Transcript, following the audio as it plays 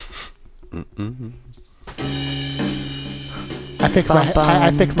I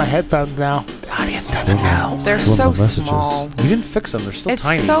fixed my headphones now. They're so small. You didn't fix them. They're still It's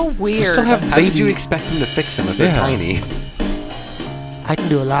tiny. so You weird. still have How did you baby. expect them to fix them if they're tiny? I can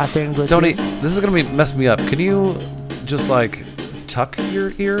do a lot of things with Tony, it. this is gonna be mess me up. Can you just like tuck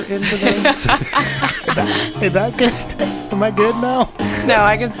your ear into this? Is that good? Am I good now? No,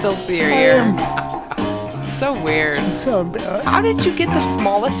 I can still see your ear. It's so weird. So embarrassed. How did you get the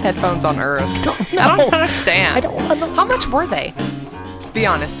smallest headphones on earth? I don't understand. I don't know. How much were they? Be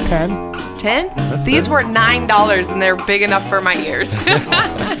honest. 10. 10? These were $9 and they're big enough for my ears.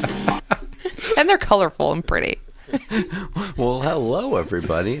 And they're colorful and pretty. Well, hello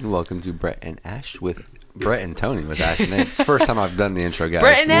everybody, and welcome to Brett and Tony with Ash and Abe. First time I've done the intro, guys.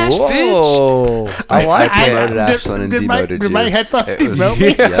 Brett and Ash, bitch. Whoa! I like I it. promoted Ashlyn and did my- demoted did you. my headphones It was- demote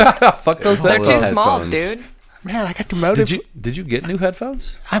me? Yeah. Fuck those They're Hello, too small, headphones. dude. Man, I got demoted. Did you get new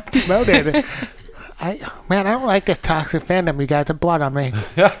headphones? I'm demoted. I don't like this toxic fandom. You guys have blood on me.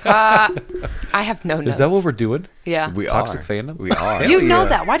 I have no notes. Is that what we're doing? Yeah. We Toxic are. fandom? We are. You know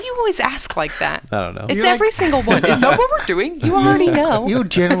that. Why do you always ask like that? I don't know. It's You're like- every single one. Is that what we're doing? You already know. You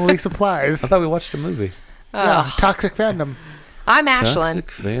genuinely surprised. I thought we watched a movie. Yeah, toxic fandom. I'm Ashlyn. Toxic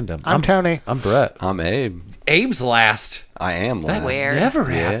fandom. I'm Tony. I'm Brett. I'm Abe. Abe's last. I am last. Weird. Never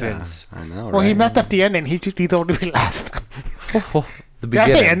Yeah, happens. I know, right? Well, he messed up the ending. He told me last. The Did I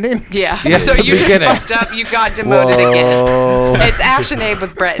say beginning. ending? Yeah. Yeah, So the you just beginning. fucked up. You got demoted again. Whoa. It's Ash and Abe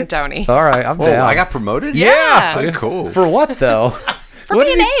with Brett and Tony. All right, I'm Whoa, down. I got promoted? Yeah. Oh, cool. For what though? For What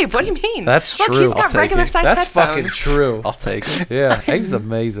being do you- Abe. What do you mean? That's Look, true. he's I'll got take regular it. sized That's headphones. fucking true. I'll take it. Yeah, Abe's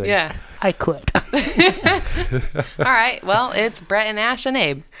amazing. Yeah. I quit. All right. Well, it's Brett and Ash and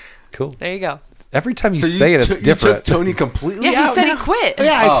Abe. Cool. There you go. Every time you So say it, it's you took different. Tony completely Yeah, he out said now? he quit.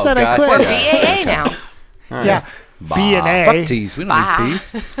 Yeah, I Oh, said I gotcha. We're quit. BAA now. All right. Yeah. B and A. Fuck teas. We don't Bye. need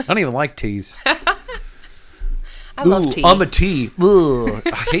teas. I don't even like teas. I love tea. I'm a tea. Ugh,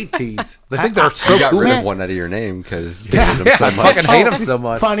 I hate teas. They think they're so You got cool. rid Man. of one out of your name because you hated him Yeah, so I much. fucking hate them so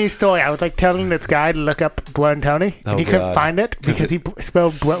much. Funny story. I was like telling this guy to look up Blood and Tony, and Oh, he couldn't God. find it because he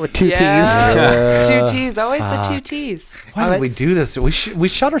spelled blood with two T's. Yeah. Two T's. Always the two T's. Why did we do this? We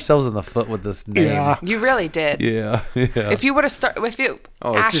shot ourselves in the foot with this name. Yeah. You really did. Yeah. If you would have started, it's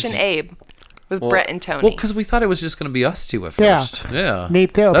Ash just- and Abe with Brett and Tony. Well, because we thought it was just going to be us two at Yeah. first. Yeah. Me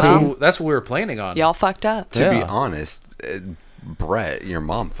too. That's what we were planning on. Y'all fucked up. To be Yeah. honest, Brett, your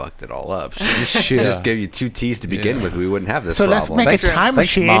mom fucked it all up. She Shit. just gave you two T's to begin with. We wouldn't have this So problem. let's make a Thanks- time thanks,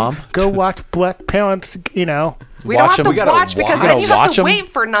 machine. Mom. Go watch Black Parents. We don't Watch have 'em. to We gotta watch because watch- then you have watch to 'em. wait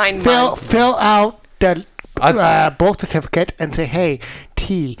for 9 months. fill out the I- birth certificate and say, "Hey,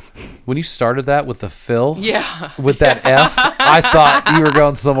 T." When you started that with the Phil, Yeah. with that F, I thought you were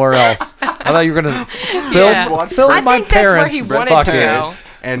going somewhere else. I thought you were going to Yeah. Phil I my think that's where he parents. wanted to fucking- go.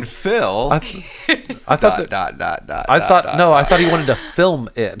 And Phil. I thought that. I thought he wanted to film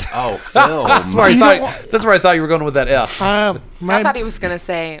it. Oh, Phil. That's where I thought you were going with that F. I thought he was going to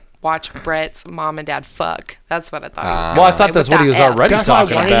say, watch Brett's mom and dad fuck. That's what I thought he was Well, I gonna thought say that's with what he was that F. already That's what I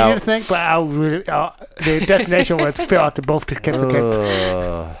talking wanted you to about. think, but the destination was fill out the birth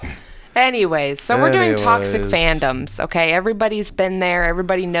certificate. Anyways, so we're doing toxic Anyways. fandoms, okay? Everybody's been there.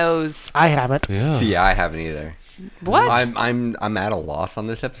 Everybody knows. I haven't. Yeah. See, I haven't either. What? I'm at a loss on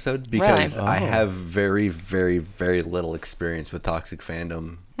this episode because Really? I have very, very, very little experience with toxic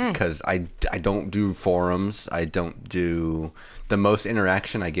fandom because I don't do forums. I don't do the most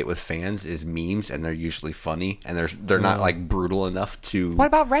interaction I get with fans is memes, and they're usually funny, and they're not like brutal enough to. What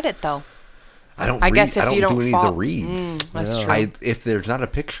about Reddit, though? I don't. I read, guess if I don't you do don't any fol- of the reads. That's Yeah. true. If there's not a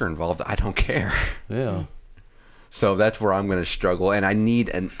picture involved, I don't care. Yeah. So that's where I'm going to struggle, and I need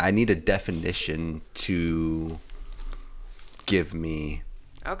a definition to give me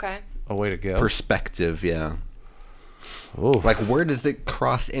Okay. A way to go. perspective. Yeah, Ooh. like where does it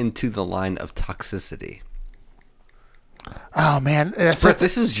cross into the line of toxicity? Oh man, that's Brett,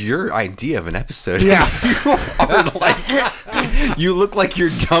 this is your idea of an episode. Yeah. You look like you're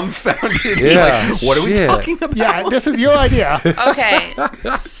dumbfounded. Yeah, Like, what are we shit. talking about? yeah. This is your idea. Okay.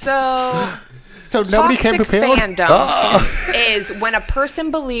 So So nobody came toxic prepared. fandom is when a person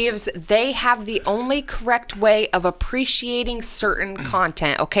believes they have the only correct way of appreciating certain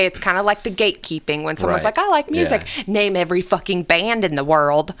content. Okay, it's kind of like the gatekeeping when someone's Right. like, I like music. Yeah. Name every fucking band in the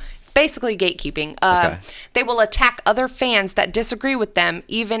world. Basically gatekeeping. Okay. They will attack other fans that disagree with them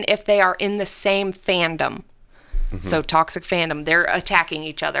even if they are in the same fandom. So toxic fandom, they're attacking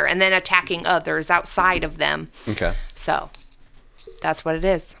each other and then attacking others outside of them. Okay. So that's what it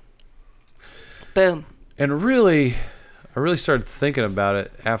is. Boom. And I really started thinking about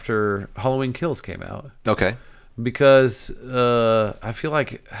it after Halloween Kills came out. Okay. because I feel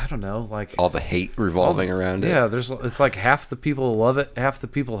like, I don't know, like All the hate revolving around it. yeah, it's like half the people love it, half the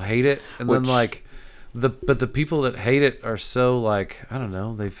people hate it, and then Which- like but the people that hate it are so like, I don't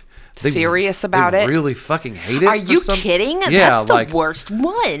know, they've Serious about they it? really fucking hate it. Are for you some- kidding? Yeah, That's the like, worst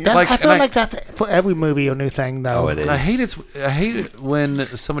one. That- Like, I feel and like that's for every movie or new thing, though. Oh, it is. And I hate it when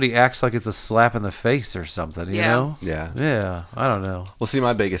somebody acts like it's a slap in the face or something. You Yeah. know? Yeah. Yeah. I don't know. Well, see,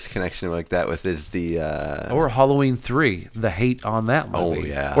 my biggest connection like that with is the. Or Halloween 3, the hate on that Oh movie.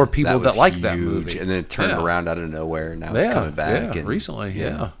 yeah. Or people that was like that huge. movie. And then it turned Yeah. around out of nowhere, and now Yeah, it's coming back. yeah, and, recently,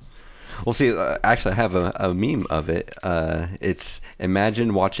 yeah. Well, see, actually, I have a meme of it. It's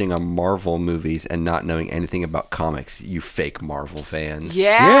imagine watching a Marvel movies and not knowing anything about comics. You fake Marvel fans.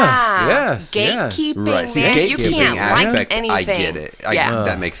 Yeah. Yes, yes. Gatekeeping, Right. See, man. You gatekeeping can't aspect, like anything. I get it. Yeah.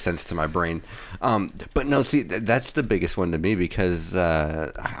 That makes sense to my brain. But no, see, that's the biggest one to me because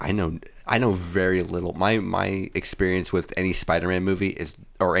I know very little. My experience with any Spider-Man movie is,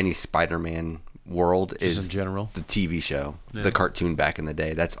 or any Spider-Man world is in general? the TV show, the cartoon back in the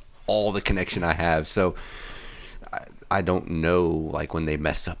day. That's all the connection I have. So I don't know, like, when they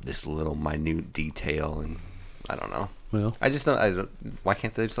mess up this little minute detail, and I don't know. Well. I just don't. Why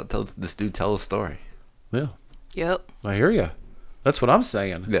can't they just tell this dude tell a story? Yeah. Yep. I hear you. That's what I'm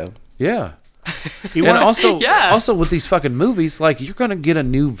saying. Yeah. Yeah. You And want- also, Yeah. also with these fucking movies, like, you're gonna get a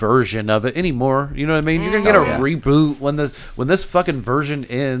new version of it anymore. You know what I mean? You're gonna get a yeah. reboot when this fucking version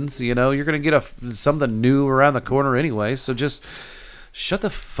ends. You know, you're gonna get something new around the corner anyway. So just shut the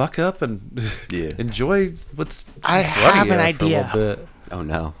fuck up and Yeah. enjoy what's I in front have of an you idea. for a little bit. Oh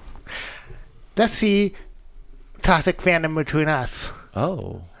no. Let's see toxic fandom between us.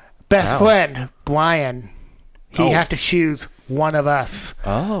 Oh, Best Wow. friend, Brian. He Oh. had to choose one of us.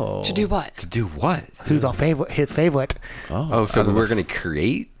 oh, To do what? To do what? Who's our favorite? His favorite. Oh, so we're gonna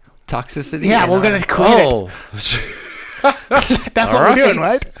create toxicity? Yeah, we're gonna create it. Oh, That's what All we're doing,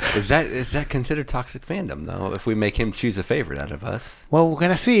 right. right? Is that considered toxic fandom though? If we make him choose a favorite out of us, Well, we're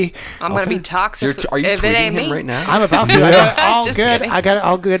gonna see. I'm gonna be Okay. toxic. Are you if it tweeting ain't him me. right now? I'm about to. I got it all Just good. kidding. I got it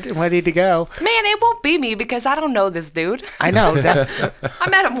all good and ready to go. Man, it won't be me because I don't know this dude. I know. That's I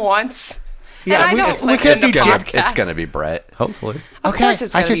met him once. Yeah, and we- I don't we listen could to be it's gonna, podcasts. it's gonna be Brett. hopefully, Of okay. course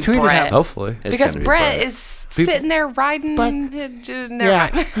it's I gonna should be tweet it Brett. out. hopefully. It's Because gonna be Brett is sitting there riding. But- Never yeah.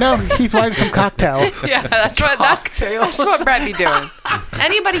 mind. No, he's writing some cocktails. Yeah, that's what Brett be doing.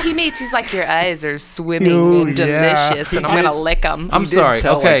 Anybody he meets, he's like, your eyes are swimming Ooh, and yeah. delicious, and I'm gonna lick them. I'm He did sorry.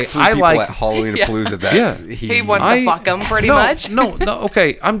 tell, Okay, like, 3 I people like. at Halloween Yeah. Palooza that Yeah. He wants to fuck 'em pretty no, much. No,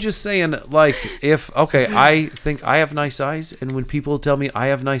 okay. I'm just saying, like, I think I have nice eyes, and when people tell me I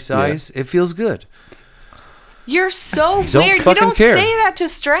have nice eyes, it feels good. You're so Don't weird. You fucking don't care. say that to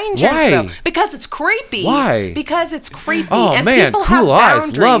strangers. Why? Though, because it's creepy. Why? Because it's creepy. Oh, and man, people cool have eyes.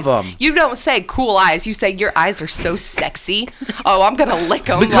 boundaries. Love 'em. You don't say cool eyes. You say your eyes are so sexy. Oh, I'm gonna lick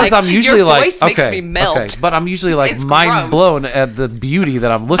them. Because like, I'm usually your like, voice okay, makes me melt. okay, but I'm usually like It's mind gross. blown at the beauty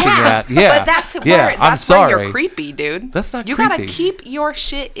that I'm looking at. Yeah, But that's yeah. where I'm that's where sorry. you're creepy, dude. That's not You gotta creepy. keep your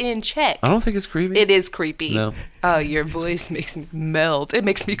shit in check. I don't think it's creepy. It is creepy. No. Oh, your voice makes me melt. It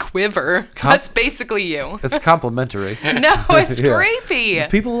makes me quiver. com- That's basically you. It's complimentary. No, it's Yeah. creepy.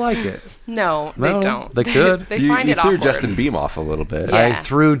 People like it. No, No, they don't. they could. They You, find you it threw awkward. Justin Beam off a little bit. Yeah. I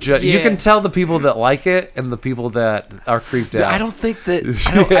threw. You Yeah. can tell the people that like it and the people that are creeped out. I don't think that.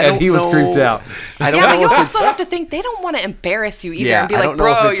 And I don't he was know- creeped out. I don't Yeah, but know you if also it's. have to think they don't want to embarrass you either Yeah, and be I like, don't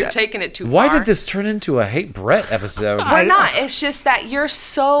know if bro, it's you're a- taking it too Why far. did this turn into a Hate Brett episode? We're not. It's just that you're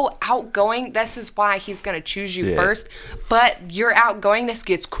so outgoing. This is why he's going to choose you Yeah. first. But your outgoingness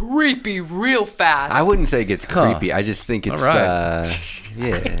gets creepy real fast. I wouldn't say it gets creepy. I just think it's. All right.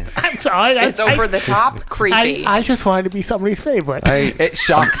 Yeah. I'm sorry. it's over the top creepy. I just wanted to be somebody's favorite. It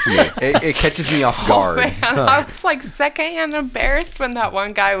shocks me. It catches me off guard. Man, I was like secondhand embarrassed when that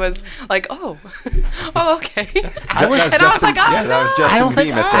one guy was like, "Oh, oh, okay." That was and I was like, "Oh yeah, that was no." Justin I don't think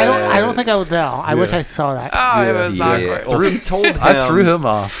Beam at the. I don't think I would know. I wish I saw that. Oh, it was Yeah. awkward. Well, you told him. I threw him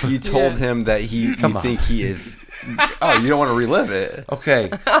off. You told Yeah. him that you on. think he is. Oh, you don't want to relive it. Okay,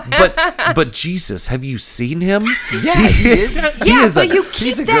 but Jesus, have you seen him? Yeah, he is. Yeah, is but a- you he's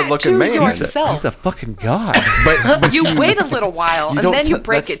keep a that good-looking to man. yourself. He's a fucking god. But You wait a little while and don't then you t-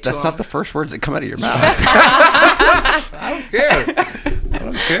 break that's, it to That's him. not the first words that come out of your mouth. I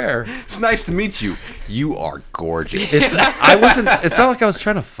don't care. It's nice to meet you. You are gorgeous. It's not like I was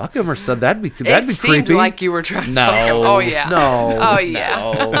trying to fuck him or something. That'd be it seemed creepy. like you were trying to No. fuck him. Oh, yeah. No. Oh, yeah.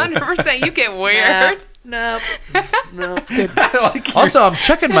 No. 100%. You get weird. No. Like Also, I'm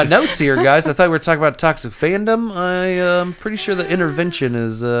checking my notes here, guys. I thought we were talking about toxic fandom. I'm pretty sure the intervention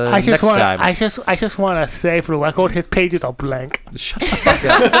is next time. I just want to say for the record, his pages are blank. Shut the fuck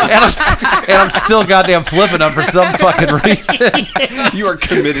up. And I'm still goddamn flipping them for some fucking reason. you are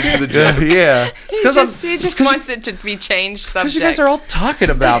committed to the joke. Yeah. He just wants it to be changed Because subject. you guys are all talking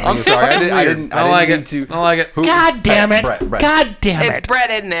about me. I'm sorry. I Weird. didn't I don't like mean it. to. I don't like it. Who- God damn it! Brett. God damn It's it! Brett,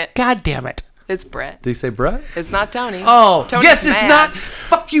 isn't it? God damn it! It's Brett. Did you say Brett? It's not Tony. Oh, Tony's yes, it's mad. not.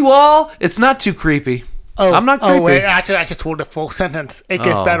 Fuck you all. It's not too creepy. Oh, I'm not creepy. Oh wait, actually, I just told the full sentence. It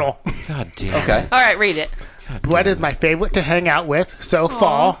gets Oh. better. God damn. Okay. All right, read it. Brett is my favorite to hang out with so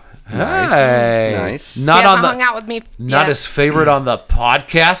far. Hey. Nice. He Not hasn't on the. hung out with me. Not yet. his favorite on the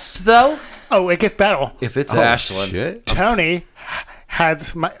podcast though. Oh, it gets better. If it's Oh, Ashlyn. shit. Tony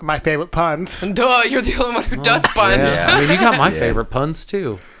has my favorite puns. Duh, you're the only one who does puns. Yeah. I mean, you got my favorite puns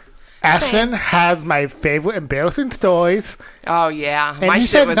too. Ashton has my favorite embarrassing stories. Oh yeah, And my he shit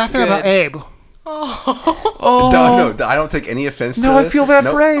said was nothing good. about Abe. No, I don't take any offense to No, I this. feel bad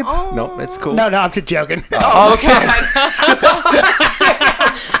Nope. for Abe. Nope, it's cool. No, I'm just joking. Oh, Okay.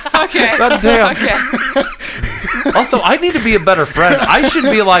 okay. God damn. Okay. Also, I need to be a better friend. I should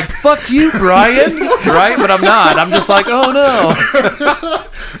be like, fuck you, Brian. Right? But I'm not. I'm just like, oh no.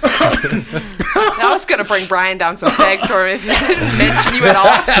 I was gonna bring Brian down some pegs for him if he didn't mention you at all.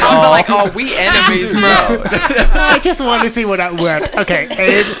 I'm like, oh, we enemies, bro. I just wanted to see where that went. Okay,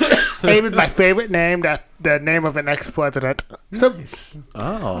 Abe is my favorite name. That's the name of an ex-president. So,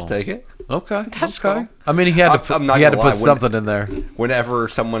 Oh. Take it. Okay. That's okay. cool. I mean, he had to put, I'm not he had to gonna put lie, something in there. Whenever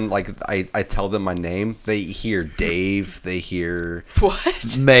someone like I tell them my name, they hear Dave. They hear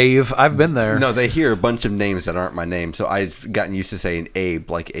What? Maeve. I've been there. no, they hear a bunch of names that aren't my name. So I've gotten used to saying Abe,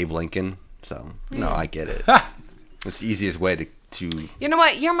 like Abe Lincoln. So no, I get it. It's the easiest way to. You know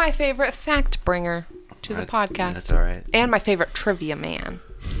what? You're my favorite fact bringer to the podcast. That's all right. And my favorite trivia man.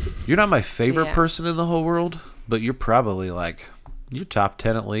 You're not my favorite Yeah. person in the whole world, but you're probably like, you're top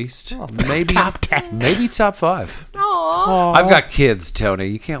 10 at least. Maybe Top 10. Maybe top 5. Aww. I've got kids, Tony.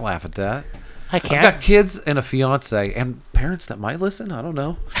 You can't laugh at that. I I've can't. got kids and a fiance and parents that might listen. I don't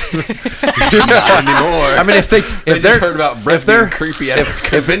know. Not anymore. I mean, if they they if they're just heard about Brett if they're being creepy at a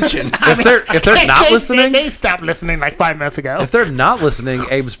convention. if they're not listening, They stopped listening like 5 minutes ago. if they're not listening,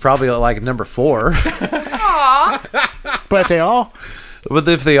 Abe's probably like number 4. But they all But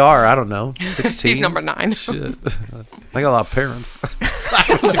if they are, I don't know, 16. He's number 9. Shit. I got a lot of parents.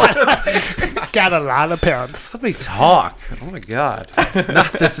 got a lot of parents. Somebody talk. Oh my god.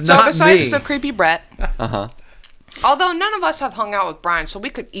 That's So not besides me. the creepy Brett, although none of us have hung out with Brian, so we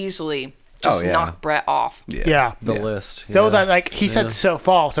could easily just Oh, yeah. knock Brett off. Yeah. The list. Those yeah. are like, he said so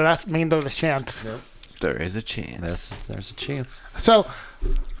far, so that means there's a chance. There is a chance. There's a chance. So,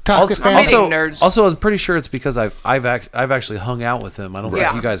 Toxic Also, Fan. meeting nerds. also, I'm pretty sure it's because I've actually hung out with him. I don't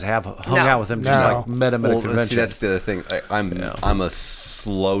Yeah. think you guys have hung No. out with him. Just No. like met him at a Well, convention. see, that's the other thing. I'm a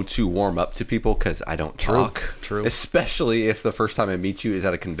slow to warm up to people because I don't talk. True. Especially if the first time I meet you is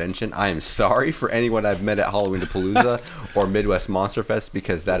at a convention. I am sorry for anyone I've met at Halloween Palooza or Midwest Monster Fest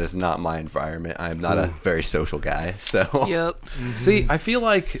because that is not my environment. I am not a very social guy. So Yep. See, I feel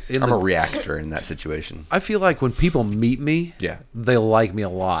like in I'm a the, reactor in that situation. I feel like when people meet me, Yeah. they like me a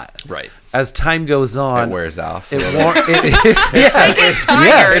lot. Right. As time goes on, It wears off. It Yeah. war- it- They get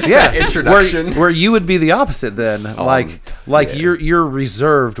tired. yes. Introduction. Where you would be the opposite then, like yeah. you're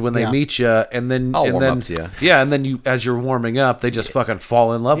reserved when they Yeah. meet you, and then I'll and warm then up to ya. yeah, and then you as you're warming up, they just fucking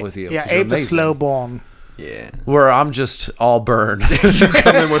fall in love with you. Yeah, 'cause you're Abe's a amazing. slow born. Yeah. Where I'm just all burned You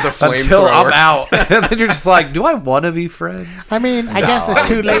come in with a until I'm flamethrower. out, and then you're just like, do I want to be friends? I mean, I guess No, it's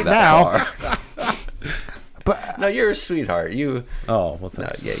too I wouldn't late go that now. far. But No, you're a sweetheart. You. Oh well, No,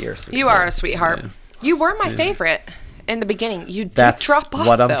 thanks. yeah, you're a sweetheart. You are a sweetheart. You were my favorite in the beginning. You did That's drop off,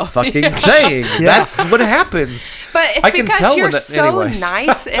 what I'm though. fucking saying. That's what happens. But it's I can because tell you're when it- so anyways.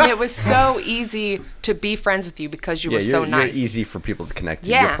 nice, and it was so easy to be friends with you because you Yeah, were so you're nice. easy for people to connect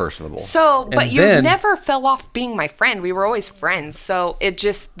to. Yeah, You're personable. So, but And you then- never fell off being my friend. We were always friends. So it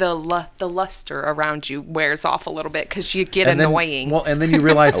just the luster around you wears off a little bit because you get And then- annoying. well, and then you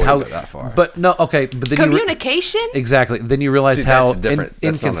realize I how. wouldn't go that far. But no, okay. But then Communication. exactly. Then you realize See, how that's different.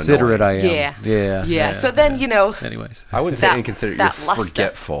 That's not inconsiderate I am. Yeah. Yeah. So then you know. Anyways, I wouldn't say That- inconsiderate. that You're luster.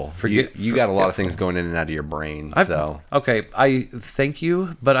 forgetful. You got a lot of things going in and out of your brain. So okay. I thank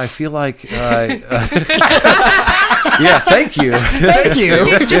you, but I feel like Yeah, thank you. Thank you.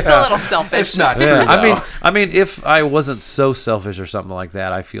 He's just a little selfish. It's not true. Yeah, though. I mean, if I wasn't so selfish or something like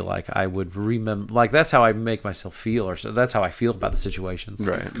that, I feel like I would remember. Like that's how I make myself feel, or so that's how I feel about the situations.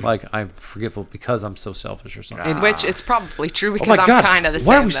 Right. Like I'm forgetful because I'm so selfish or something. Which it's probably true Oh because my I'm god! kind of the same.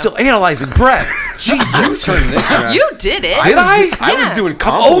 Why are we though. still analyzing Brett? Jesus, Turn this around. You did it. Did I? I was Yeah. doing I'm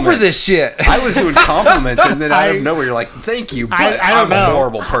compliments. over this shit. I was doing compliments, and then out I- of nowhere, you're like, "Thank you, but I don't I'm a know.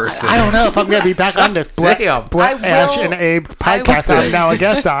 horrible person." I don't know if I'm going to be back on this Brett, Damn. Brett I Ash, will- and Abe I podcast will- I'm now a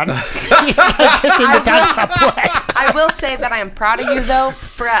guest on. Just in the time of Brett. I will say that I am proud of you though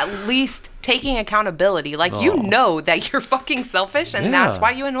for at least taking accountability. Like you know that you're fucking selfish, and that's Yeah.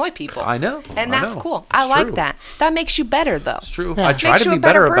 why you annoy people. I know. and I that's know. cool. I It's like true. that. That makes you better though. It's true. Yeah. I try Makes to you be a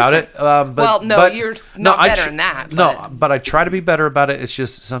better better about it. person. But, Well, no, but- you're no, not I better tr- than that, No, but- but I try to be better about it. It's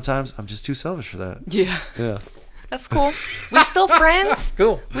just sometimes I'm just too selfish for that. Yeah, Yeah. that's cool. We still friends.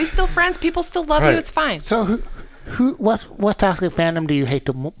 Cool. We still friends. People still love Right. you. It's fine. So, what toxic fandom do you hate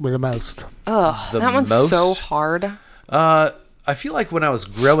the most? Ugh, The that one's most? so hard. I feel like when I was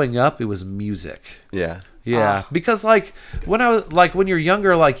growing up, it was music. Yeah. Yeah, because like when you're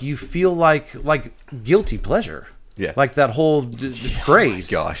younger, like you feel like guilty pleasure. Yeah. Like that whole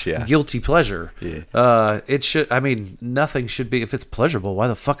phrase. gosh, yeah. Guilty pleasure. Yeah. It should. I mean, nothing should be. If it's pleasurable, why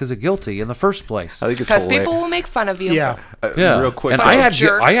the fuck is it guilty in the first place? I think it's Because hilarious. people will make fun of you. Yeah. Yeah. Real quick. And Bunch I of had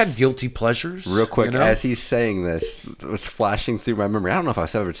jerks. guilty pleasures. Real quick, you know? as he's saying this, what's flashing through my memory. I don't know if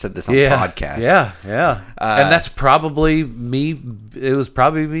I've ever said this on yeah, podcast. Yeah, yeah. And that's probably me. It was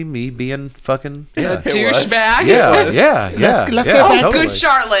probably me being fucking A douchebag. Yeah, yeah, yeah. Let's yeah, get back- Oh, totally. Good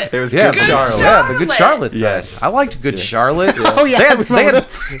Charlotte. It was Yeah, Good Charlotte. Yeah, the Good Charlotte. Thing. Yes. I liked Good Charlotte. Oh, yeah, they I had,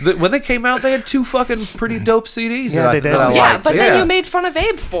 remember when they came out, they had two fucking pretty dope CDs. Yeah, that I, they did. that I Yeah, liked. but then you made fun of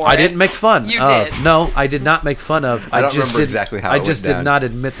Abe for it. I didn't make fun. You of. did. No, I did not make fun of. I don't just remember did, exactly how I it just went did down. not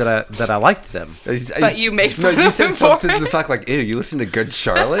admit that I liked them. But you made fun No, you of said him for something it. to the fact like, "Ew, you listen to Good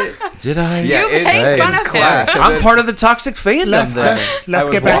Charlotte?" Did I? Yeah, You in, made in fun of him. class. and I'm then- part of the toxic fandom. Let's then. let's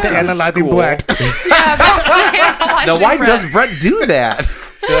was get back to walking to analyzing school. Brett. Yeah, but Now, why does Brett do that?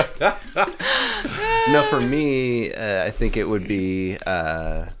 No, for me, I think it would be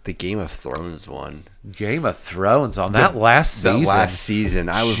the Game of Thrones one. Game of Thrones on that last season. The last season,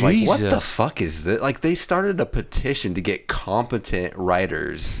 I was like, "What the Jesus. fuck is this?" Like, they started a petition to get competent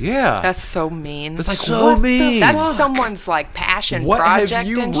writers. Yeah. That's so mean. That's so what the mean. That's someone's like passion What project have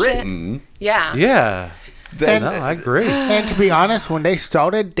you and shit. written? Yeah. Yeah. That, No, I agree. And to be honest, when they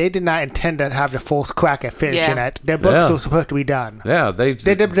started, they did not intend to have the full crack at finishing Yeah. it. Their books Yeah. were supposed to be done. Yeah, They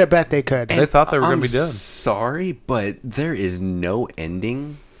did the best they could. They thought they were going I'm to be done. Sorry, but there is no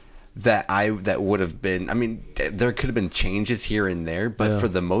ending that would have been. I mean, there could have been changes here and there, but for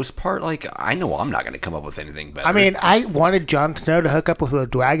the most part, like, I know I'm not going to come up with anything better. I mean, I wanted Jon Snow to hook up with a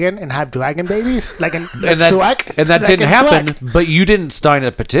dragon and have dragon babies, like in And that, Shrek. and that Like didn't in happen, Shrek. but you didn't sign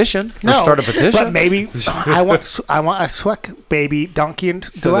a petition or start a petition. But maybe I want a Shrek baby donkey and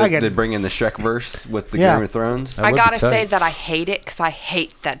so dragon. they bring in the Shrek verse with the Yeah. Game of Thrones. That I would be gotta tight. say that I hate it because I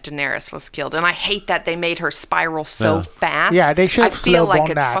hate that Daenerys was killed, and I hate that they made her spiral so Yeah. fast. Yeah, they should I have feel like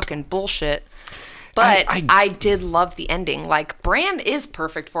slow-blown it's that. fucking bullshit. But I- I did love the ending. Like Bran is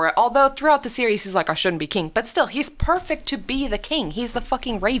perfect for it. Although throughout the series he's like, I shouldn't be king, but still he's perfect to be the king. He's the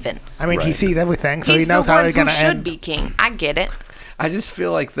fucking Raven. I mean, he Right. sees everything, so He's he knows the how one they're who gonna should end. be king. I get it. I just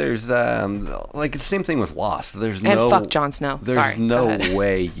feel like there's like it's the same thing with Lost. There's And no fuck Jon Snow. There's Sorry, go no ahead.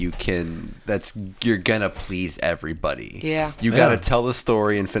 way you're gonna please everybody. Yeah. You got to Yeah. tell the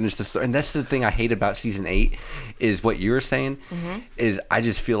story and finish the story. And that's the thing I hate about season 8 is what you were saying Mm-hmm. is I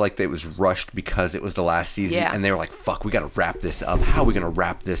just feel like it was rushed because it was the last season Yeah. and they were like, "Fuck, we got to wrap this up. How are we going to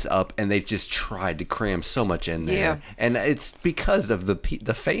wrap this up?" And they just tried to cram so much in there. Yeah. And it's because of the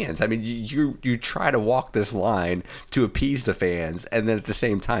fans. I mean, you try to walk this line to appease the fans, and then at the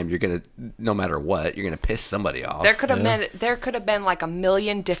same time, you're gonna, no matter what, you're gonna piss somebody off. There could have been like a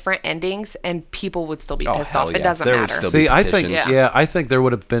million different endings, and people would still be Oh, pissed hell off. It yeah. doesn't There would matter. still See, be I think, petitions. I think there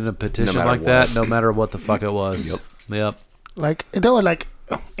would have been a petition matter like what. that, no matter what the fuck it was. Yep. Like, there were like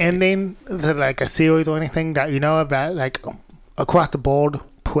ending to like a series or anything that you know about, like across the board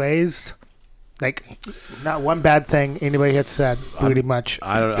praised. Like, not one bad thing anybody had said, pretty much.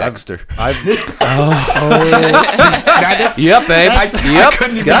 I don't know. Dexter. That is, Yep, babe. Yep.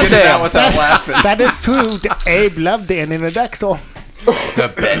 couldn't even get it Goddamn. out without laughing. that is true. Abe loved the ending of Dexter.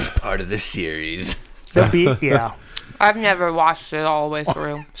 The best part of the series. Yeah. I've never watched it all the way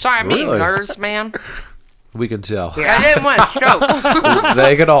through. Sorry, I'm eating Really? nerds, man. We can tell. I didn't want to choke.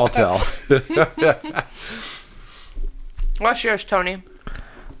 They can all tell. What's yours, Tony?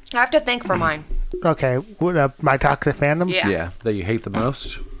 I have to think for mine. Okay, what, my toxic fandom? Yeah. Yeah. That you hate the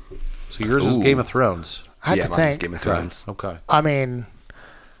most. So yours is Ooh. Game of Thrones. I have Yeah, to mine's think. Game of Thrones. Okay. I mean,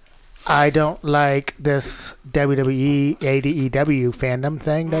 I don't like this WWE AEW fandom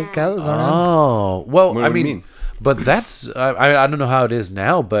thing that goes on. Oh, well, What I do you mean, mean? but that's I don't know how it is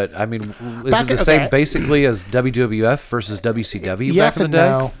now, but I mean, is Back- it the same okay. basically as WWF versus WCW Yes back in and the day?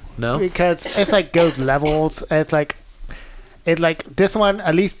 no. No? Because it's like goes levels. It's like this one,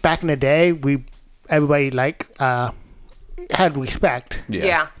 at least back in the day, everybody had respect.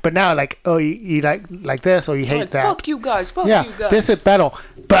 Yeah. But now, like, oh, you like this, or you hate Like, that. fuck you guys. Fuck Yeah, you guys. this is battle.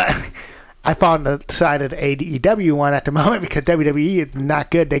 But I found the side of the AEW one at the moment because WWE is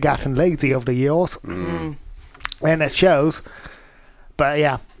not good. They gotten lazy over the years, and it shows. But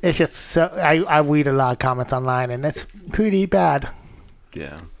yeah, it's just so I read a lot of comments online, and it's pretty bad.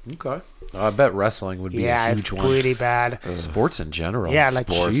 Yeah. Okay. I bet wrestling would be Yeah, a it's huge one. pretty bad. Sports in general. Yeah, like-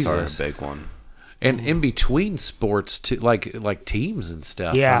 Sports Jesus. are a big one. And in between sports, too, like teams and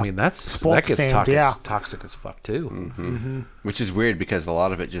stuff. Yeah. I mean, that Sports gets teams, toxic, yeah. toxic as fuck too. Which is weird because a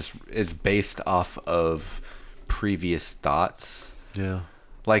lot of it just is based off of previous thoughts. Yeah.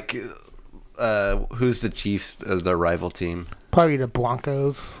 Like, who's the Chiefs, the rival team? Probably the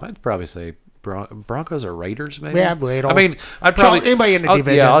Broncos. I'd probably say Broncos or Raiders, maybe. Yeah, Raiders. I mean, I'd probably Anybody in the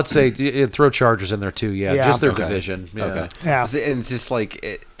division. Yeah, I'd say throw Chargers in there too. Yeah, Yeah. just their Okay. division. Yeah. Okay. Yeah. And it's just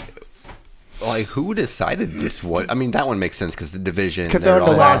like, like who decided this one? I mean, that one makes sense because the division. 'Cause they're in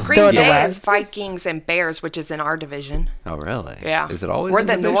the all- Well, West. Green They're in the Bay West. is Vikings and Bears, which is in our division. Oh, really? Yeah. Is it always We're in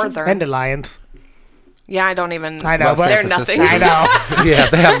the division? Northern. And the Lions. Yeah, I don't even. I know, Well, but They're San nothing. Francisco. I know. Yeah,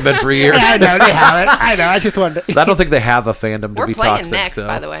 they haven't been for years. I know they haven't. I know. I just wanted. I don't think they have a fandom to We're be playing toxic. next, so.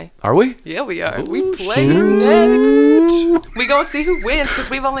 by the way. Are we? Yeah, we are. We play next. We gonna see who wins because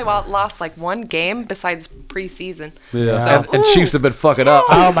we've only lost like one game besides preseason. Yeah. And Chiefs have been fucking up.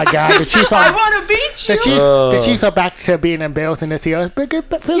 Oh my God, the Chiefs I are. want to beat you. The Chiefs are back to being embarrassing this year. It's good,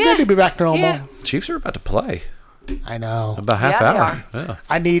 but feel Yeah. good to be back to normal. Yeah. Chiefs are about to play I know. about half Yeah, they hour. Yeah.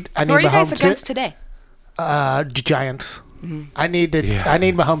 I need Who are you guys Mahomes against to, today? the Giants. Mm-hmm. I need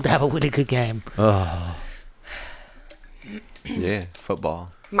Mahomes to have a really good game. Yeah,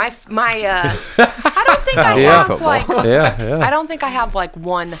 football. My I don't think I Yeah. have Football. like Yeah. I don't think I have like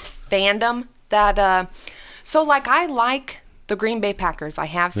one fandom that so like I like the Green Bay Packers. I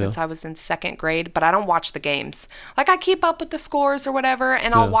have since I was in second grade, but I don't watch the games. Like I keep up with the scores or whatever,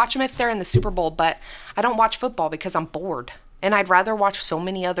 and I'll watch them if they're in the Super Bowl, but I don't watch football because I'm bored. And I'd rather watch so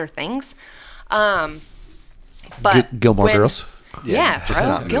many other things. But Gilmore when- Girls. Yeah, just bro.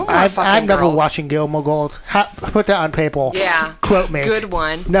 not me. Gilmore I'm fucking never Girls. watching Gilmore Girls. Put that on paper. Yeah. Quote me. Good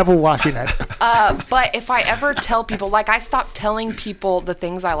one. Never watching it. But if I ever tell people, like I stopped telling people the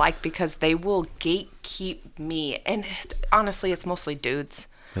things I like because they will gatekeep me. And honestly, it's mostly dudes.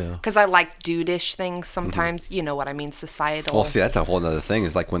 Because I like dude-ish things sometimes. You know what I mean? Societal. Well, see, that's a whole other thing.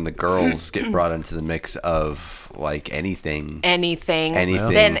 Is like when the girls get brought into the mix of like anything. anything,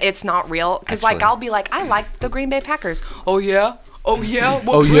 Anything. then it's not real. Because like Actually- I'll be like, I like the Green Bay Packers. Oh yeah. Oh yeah.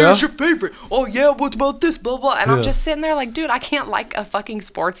 What Oh, player's yeah? your favorite? Oh yeah. What about this? Blah blah. And I'm just sitting there like, dude, I can't like a fucking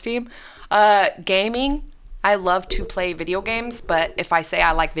sports team. Gaming. I love to play video games, but if I say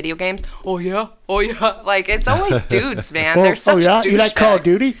I like video games, oh yeah, like it's always dudes, man. They're such yeah? You like Call of douchebags.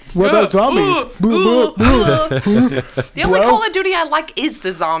 Duty? What about zombies? The only Bro. Call of Duty I like is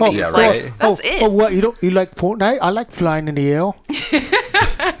the zombies. Yeah, like right. that's it. Oh, what? You like Fortnite? I like flying in the air.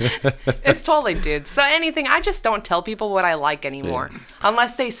 It's totally dudes. So anything, I just don't tell people what I like anymore,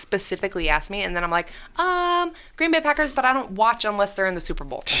 unless they specifically ask me, and then I'm like, Green Bay Packers, but I don't watch unless they're in the Super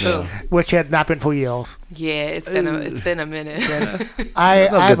Bowl. Boom. Which had not been for years. Yeah, it's been a minute. I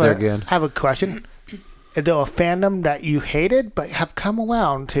They'll have get there again. have a question. Is there a fandom that you hated but have come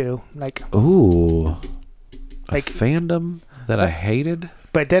around to, like, Ooh. Like- a fandom that I hated?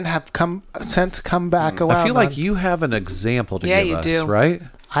 but then have come back around? I feel like on? you have an example to Yeah, give you us, do. right?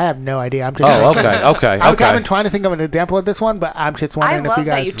 I have no idea. I'm just. Oh, okay. I've been trying to think of an example of this one, but I'm just I wondering if you love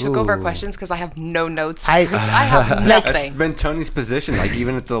that guys. you took over questions because I have no notes. I- I have That's nothing. been Tony's position. Like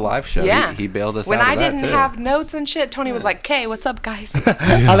even at the live show, Yeah, he bailed us when out I of that didn't too. have notes and shit. Tony was like, "Okay, what's up, guys?"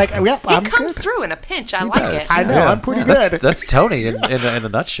 I like. Yep, He I'm comes good. through in a pinch. I like it. I know. I'm pretty good. That's Tony in a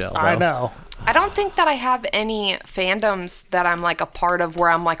nutshell. Bro. I know. I don't think that I have any fandoms that I'm like a part of where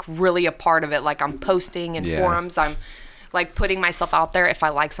I'm like really a part of it. Like I'm posting in Yeah. forums. I'm like putting myself out there. If I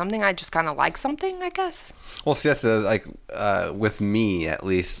like something, I just kind of like something, I guess. Well, see, that's like with me at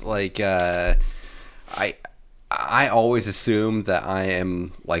least. Like I always assume that I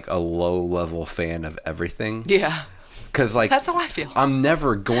am like a low level fan of everything. Yeah. Because like That's how I feel. I'm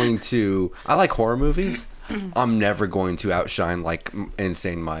never going to. I like horror movies, I'm never going to outshine like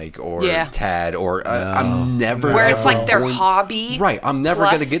Insane Mike or Yeah. Tad or I'm never Where it's ever like their going- hobby. Right, I'm never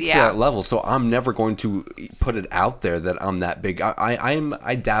plus, going to get to that level, so I'm never going to put it out there that I'm that big.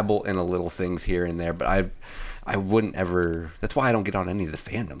 I dabble in a little things here and there, but I wouldn't ever. That's why I don't get on any of the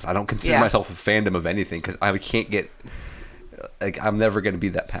fandoms. I don't consider myself a fandom of anything because I can't get. Like I'm never going to be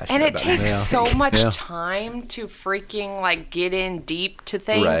that passionate. And it about takes anything. so much time to freaking like get in deep to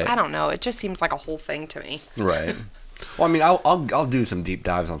things. Right. I don't know. It just seems like a whole thing to me. Right. Well, I mean, I'll do some deep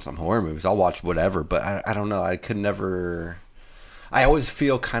dives on some horror movies. I'll watch whatever, but I don't know. I could never. I always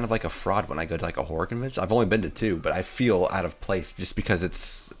feel kind of like a fraud when I go to like a horror convention. I've only been to 2, but I feel out of place just because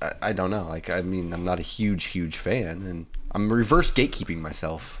it's. I don't know. Like I mean, I'm not a huge fan, and I'm reverse gatekeeping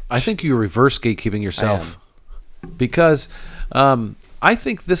myself. I think you're reverse gatekeeping yourself because I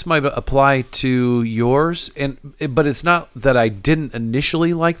think this might apply to yours, but it's not that I didn't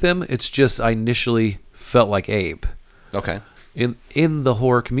initially like them. It's just I initially felt like Abe. Okay. In the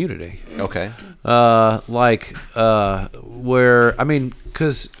horror community. Okay. Where I mean,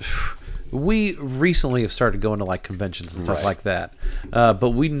 because we recently have started going to like conventions and stuff Right. like that, but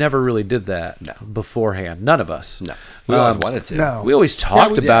we never really did that beforehand. None of us. No. We always wanted to. No. We always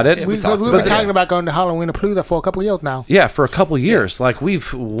talked about it. yeah, We've talked been about it. talking about going to Halloween of Palooza for a couple of years now. Yeah, for a couple of years. Like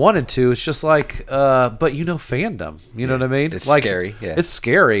we've wanted to. It's just like but fandom. You know what I mean? It's like, scary, yeah. It's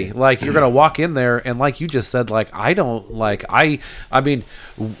scary. Like you're gonna walk in there and like you just said, like I don't like I mean,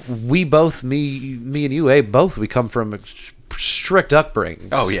 we both me and you, Abe, both we come from strict upbringings.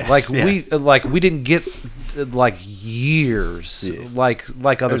 Oh, yes, Like yeah. we didn't get like years like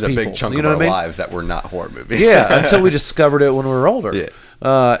other There's a people. big chunk you of know our what I mean? lives that were not horror movies. Yeah, until we discovered it when we were older.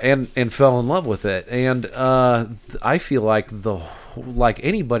 Yeah. And fell in love with it. And I feel like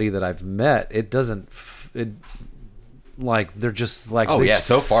anybody that I've met, it doesn't like they're just like Oh they yeah, just-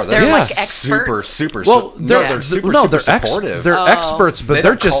 so far They're Yeah. like super, experts. super. well, they're super supportive. They're experts, but They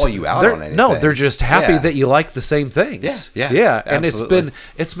they're don't just call you out they're- on anything. No, they're just happy Yeah. that you like the same things. Yeah, And absolutely.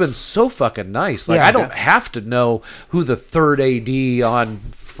 it's been so fucking nice. Like Yeah. I don't have to know who the third AD on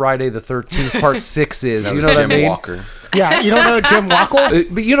Friday the 13th Part 6 is. That You was know what I Jim mean? Walker. Yeah, you don't know Jim Walker?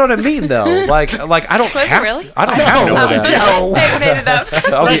 But you know what I mean, though. Like I don't Was it have. really? I don't have to know that. No. They made it up.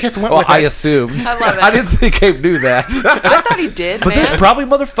 Oh, I yeah. just went Well, with I it. assumed. I love it. I didn't think Abe knew that. I thought he did, But man. there's probably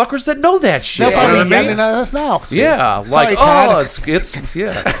motherfuckers that know that shit. They're You know probably what I mean? yelling at us now. Yeah, Sorry, like Tad. it's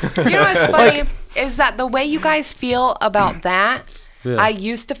yeah. You know what's funny is that the way you guys feel about that, I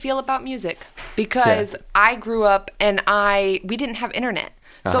used to feel about music because I grew up and we didn't have internet,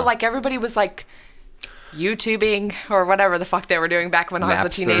 so like everybody was like YouTubing or whatever the fuck they were doing back when I was a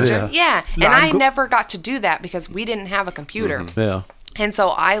Napster. teenager. Yeah, No, and I'm I go- never got to do that because we didn't have a computer. Yeah. And so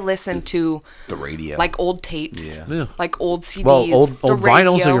I listened to The radio. like old tapes, Yeah. like old CDs, Well, old the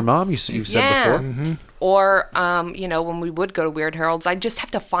vinyls radio. of your mom. You've said Yeah. before. Or, when we would go to Weird Harold's, I'd just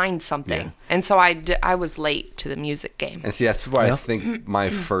have to find something. Yeah. And so I was late to the music game. And see, that's why I think my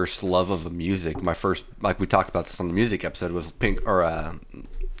first love of music, my first, like we talked about this on the music episode, was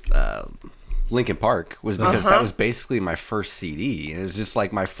Linkin Park, was because that was basically my first CD. And it was just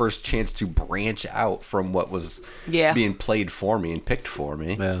like my first chance to branch out from what was Yeah. being played for me and picked for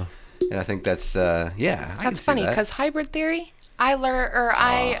me. Yeah. And I think that's, I can That's see funny that. because Hybrid Theory,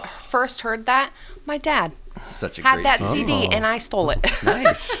 I first heard that. My dad Such a had great that CD. CD and I stole it.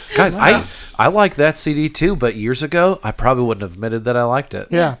 Nice. Guys, I like that CD too, but years ago I probably wouldn't have admitted that I liked it.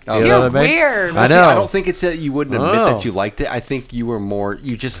 Yeah. You know You're what I mean? weird. I See, know. I don't think it's that you wouldn't admit Oh. that you liked it. I think you were more,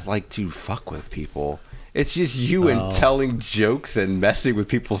 you just like to fuck with people. It's just you and telling jokes and messing with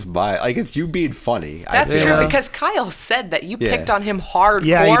people's mind. Like, it's you being funny. That's Yeah. true because Kyle said that you Yeah. picked on him hardcore,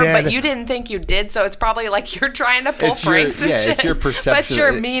 Yeah, he did. but you didn't think you did. So it's probably like you're trying to pull It's your- pranks and yeah, shit. it's your But perception.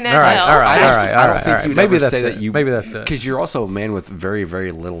 you're mean as All right, hell. all right, I all don't, right, I all don't right, think all right. you'd Maybe ever that's say it. that you. Maybe that's it. Because you're also a man with very,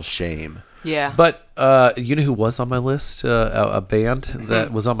 very little shame. Yeah. But you know who was on my list? A band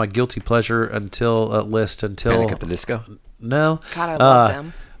that was on my guilty pleasure list until Panic at the Disco. no. God, I love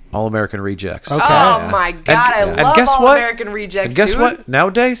them. All American Rejects. Okay. Oh my God, I And love guess All what? American Rejects. And guess dude. what?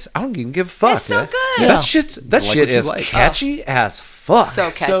 Nowadays, I don't even give a fuck. It's so good. That shit Like shit what you is like. catchy as fuck.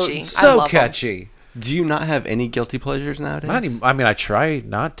 So catchy. I So love 'em. catchy. Do you not have any guilty pleasures nowadays? Not even, I mean, I try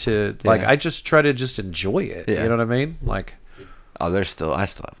not to. Like, Yeah. I just try to just enjoy it. Yeah. You know what I mean? Like, Oh, I still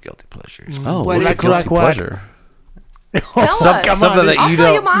have guilty pleasures. oh, What what's is a guilty like what? pleasure? Tell us. something that I'll you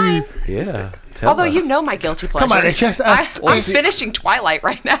tell you don't. mine. Yeah. Tell Although us. you know my guilty pleasures. Come on, it's just. I'm finishing Twilight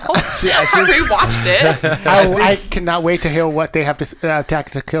right now. See, I I think rewatched it. I cannot wait to hear what they have to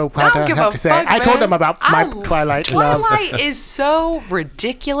Attack the Cleopatra I don't give have a to say. fuck, I told man. them about my Twilight love. Twilight is so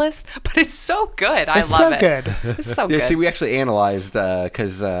ridiculous, but it's so good. I It's love so it. good. It's so Yeah, good. see, we actually analyzed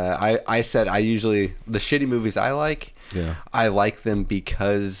because I said I usually the shitty movies I like. Yeah. I like them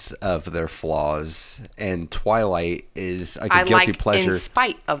because of their flaws, and Twilight is like a I guilty like pleasure in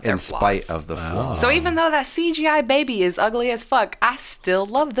spite of their in flaws. spite of the flaws. So even though that CGI baby is ugly as fuck, I still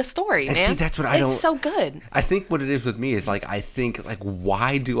love the story, And man. see, that's what I don't- It's so good. I think what it is with me is like I think like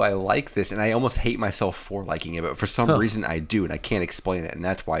why do I like this, and I almost hate myself for liking it, but for some reason I do, and I can't explain it, and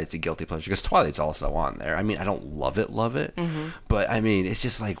that's why it's a guilty pleasure. Because Twilight's also on there. I mean, I don't love it, but I mean, it's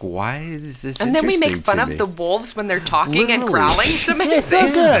just like why is this? Mm-hmm. And then we make interesting fun to of me? the wolves when they're talking and Literally. growling. It's amazing. It's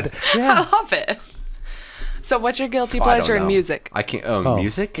so good. I love it. So what's your guilty Oh, I don't pleasure in know. music? I can't.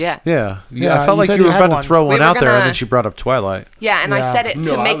 Music? Yeah. Yeah. Yeah, I felt you like said you you were had about to one. throw We one were out there, and gonna- then she brought up Twilight. Yeah, and I Yeah. said it to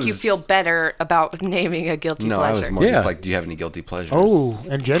No, I make you was- feel better about naming a guilty No, I pleasure. was more Yeah. just like, do you have any guilty pleasures? Oh,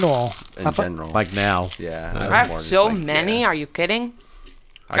 in general. in general. Like now. yeah, I was have more just so like, many. yeah. are you kidding?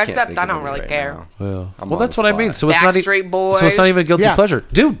 I can't Except think I of don't any really right care. now. Well, I'm well, on that's the what I spot. mean. So it's not Backstreet Boys. So it's not even a guilty Yeah. pleasure,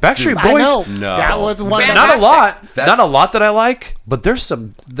 dude. Backstreet I Boys. know. No. That was one. Fantastic. Not a lot. That's- Not a lot that I like, but there's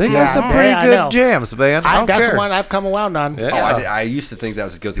some. They got some pretty Yeah, I know. good jams, man. I don't That's care. one I've come around on. Yeah. Oh, I used to think that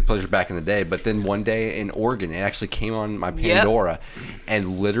was a guilty pleasure back in the day, but then one day in Oregon, it actually came on my Pandora,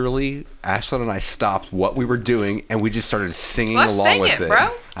 and literally, Ashlyn and I stopped what we were doing, and we just started singing Let's along sing with it, it. bro.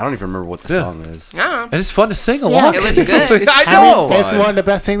 I don't even remember what the Yeah. song is. I And it's fun to sing along. It was to. good. I I know. mean, it's one of the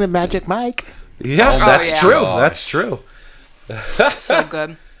best things with Magic Mike. Yeah, Oh that's yeah. true. Gosh. That's true. so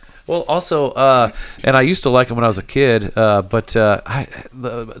good. Well, also, and I used to like them when I was a kid.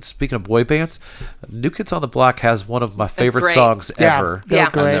 Speaking of boy bands, New Kids on the Block has one of my favorite great. songs Yeah, ever. they're Yeah.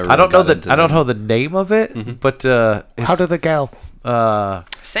 great. I never I don't know got into I don't them. know the name of it, but it's, How does it go?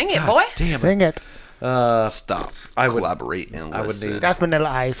 Sing it, boy. damn Sing it. Stop. I would- Collaborate and I would listen. need- That's Vanilla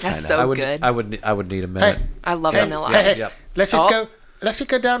Ice. That's I so would good. I would need a minute. Hey, I love hey, Vanilla hey, Ice. hey, Yep. let's just go. Let's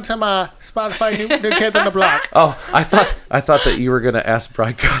just go down some Spotify new Kids on the Block. Oh, I thought that you were gonna ask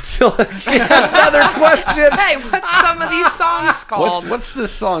Brian Godzilla another question. Hey, what's some of these songs called? What's the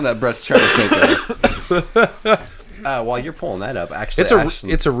song that Brett's trying to think of? While you're pulling that up, actually,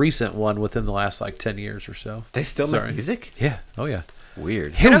 It's a recent one within the last like 10 years or so. they still Sorry. make music. Yeah. Oh yeah.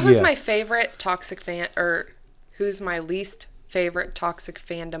 Weird. You know Hell who's yeah. my favorite toxic fan, or who's my least favorite toxic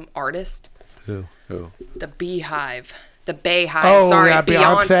fandom artist? Who? The Beehive. The Bayhive. Oh, Sorry, yeah,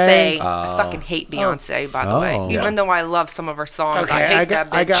 Beyonce. Beyonce. I fucking hate Beyonce, by the Oh. way. Yeah. Even though I love some of her songs, Okay, I hate that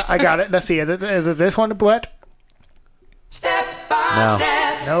bitch. I got it. Let's see. Is it this one, Brett? No.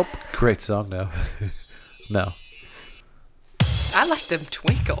 Nope. Great song. No. No. I like them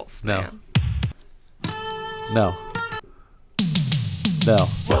twinkles, No. man. No. No.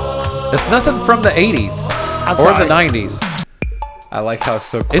 It's nothing from the 80s I'm or sorry. the 90s. I like how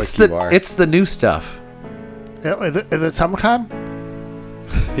so quick It's you are. the new stuff. Is it summertime?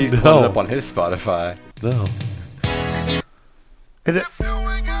 He's No. pulling it up on his Spotify. No. Is it?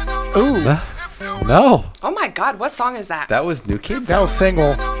 Ooh, No. Oh my god, what song is that? That was New Kids. that was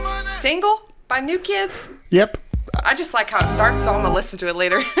single. Single by New Kids? Yep. I just like how it starts, so I'm gonna listen to it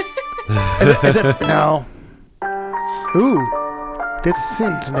later. Is it? No. Ooh, this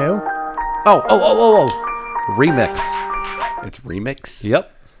seems new. Oh. Remix. It's remix.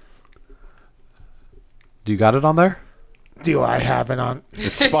 Yep. Do you got it on there? Do I have it on?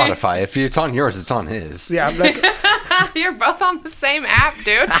 It's Spotify. If it's on yours, it's on his. Yeah, I'm like, You're both on the same app,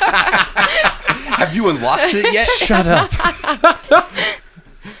 dude. Have you unlocked it yet? Shut up.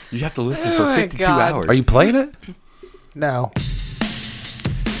 You have to listen for Oh my 52 God. hours. Are you playing it? no.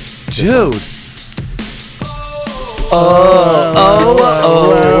 Dude.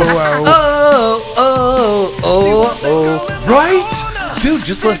 Right? Dude,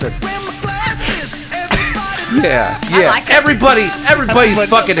 just listen. Yeah. like it. Everybody's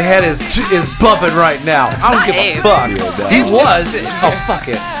fucking head is bumping right now. I don't give Hey. a fuck. He was. Oh, fuck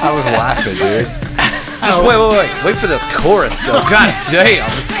it. I was laughing, dude. Just wait for this chorus though. God damn,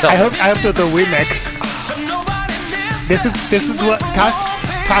 it's I coming. hope there's a remix. This is what Talk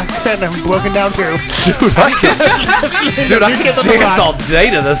Fandom broken down to. Dude, I can dance all day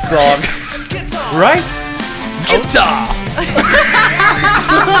to this song. Right? Guitar.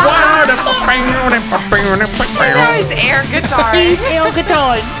 Now he's air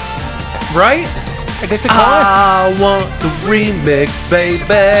guitar. Right? Is this the chorus? I want the remix, baby.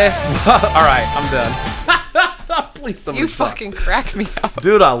 All right, I'm done. Please, somebody You talk. fucking crack me up.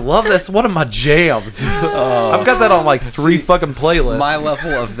 Dude, I love that. It's one of my jams. I've got that on like 3 fucking playlists. My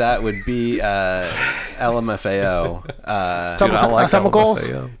level of that would be LMFAO. Dude, I like Summer Goals?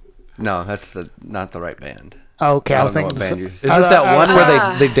 LMFAO. No, that's not the right band. Okay, I I don't was know what thinking. band you. Is it that one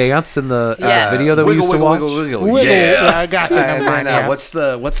where they dance in the Yes. video that we used to watch? Wiggle. Yeah. I got you. Never And mind, then, yeah. what's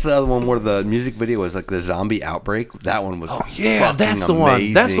the other one where the music video was like the zombie outbreak? That one was. Oh yeah, that's the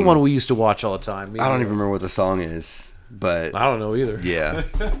one. That's the one we used to watch all the time. I don't even remember what the song is, but I don't know either. yeah,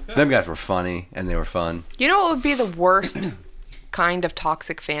 them guys were funny and they were fun. You know what would be the worst kind of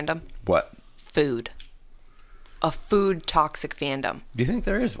toxic fandom? What Food. A food toxic fandom. do you think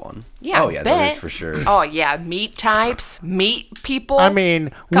there is one? Yeah, Oh yeah, bet. there is for sure. Oh yeah, meat types, meat people. I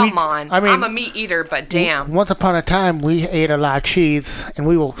mean, come on. I mean, I'm a meat eater, but damn. Once upon a time, we ate a lot of cheese, and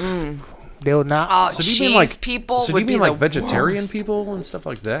we will. They will not. Oh, So do cheese you mean like people So do would you be mean like the vegetarian worst. people and stuff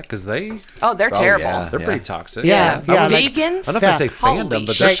like that? Because they're Oh, they're terrible. yeah. pretty toxic. Yeah, Yeah, yeah, like- vegans. I don't know if I say Holy fandom,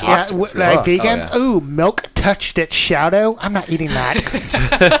 but they're shit. yeah, toxic. as like fuck. vegans. Oh, yeah. Ooh, milk touched its shadow. I'm not eating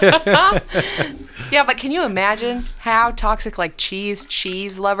that. Yeah, but can you imagine how toxic like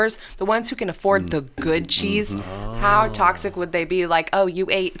cheese lovers, the ones who can afford the good cheese, how toxic would they be? Like, oh, you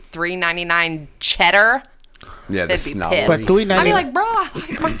ate $3.99 cheddar? Yeah, the They'd be snobbery. pissed. But $3.99 I'd be like, bro, I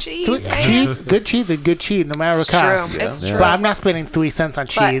like my cheese, man. cheese, good cheese is good cheese, no matter what It's true. cost. It's Yeah. true. But I'm not spending 3 cents on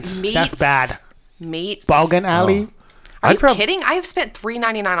But cheese. meats, That's bad. Meats. Bargain alley. Are I'd you prob- kidding? I have spent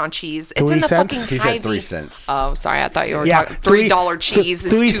 $3.99 on cheese. It's 3 in the cents? fucking He Hy-Vee. said 3 cents. Oh, sorry. I thought you were Yeah, talking $3 cheese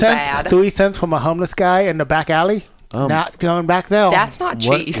is 3 too cents, bad. 3 cents from a homeless guy in the back alley. Not going back there. That's not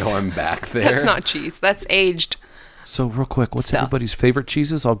What? cheese. Going back there. That's not cheese. That's aged. So real quick, what's Stuff. everybody's favorite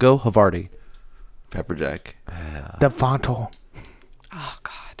cheeses? I'll go Havarti. Pepper Jack. the Fonto. Oh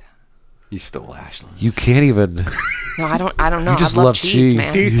God. You stole Ashland's. You can't even. No, I don't know. You just I love love cheese, cheese.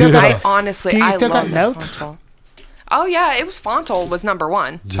 man. Do you still I got- honestly, do you I still love got the notes? Fonto. Oh yeah, it was Fonto was number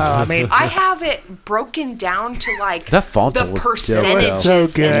one. I mean, I have it broken down to like That Fonto the was dope. percentages It was so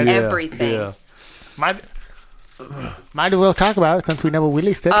good. and Yeah, everything. Yeah. might as well talk about it since we never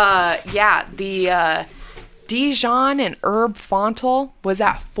released it. Yeah, the Dijon and Herb Fontal was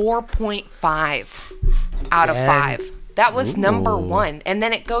at 4.5 out of Dang. 5. That was number Ooh. 1. And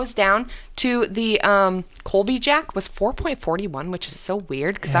then it goes down to the Colby Jack was 4.41, which is so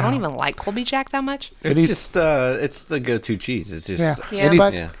weird because I don't even like Colby Jack that much. It's Any- just it's the go-to cheese. It's just yeah. Yeah,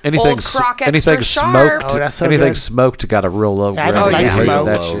 but yeah. Anything, Old Croc anything Extra Sharp. smoked, Oh, that's so anything good. smoked got a real low I grade. don't like I hate smoke.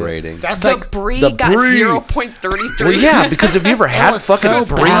 that low shit. rating. that's the like Brie the got Brie. 0.33. Well, yeah, because have you ever had was fucking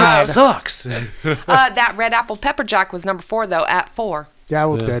so Brie? bad. It sucks. That Red Apple Pepper Jack was number 4 though at 4. that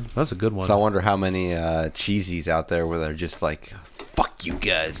was good. That's a good one. So I wonder how many cheesies out there where they're just like, "Fuck you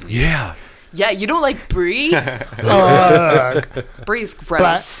guys." Yeah. Yeah, you don't like Brie? Brie's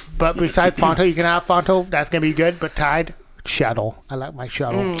gross. But besides Fonto, you can have Fonto. That's gonna be good. But Tide, Shuttle. I like my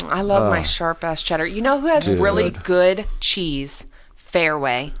Shuttle. I love my sharp ass cheddar. You know who has really good cheese?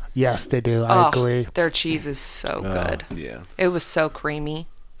 Fairway. Yes, they do. I agree. Their cheese is so good. Yeah. It was so creamy.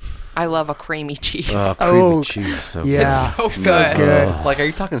 I love a creamy cheese. Creamy Oh, cheese. is So Yeah, so good. good. Like, are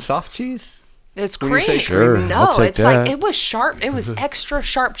you talking soft cheese? It's When you creamy. say Sure, creamy? I'll No, take it's like that. it was sharp. It was extra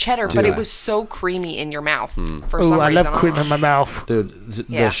sharp cheddar, but it was so creamy in your mouth for Oh, some I reason. love cream in my mouth. Dude,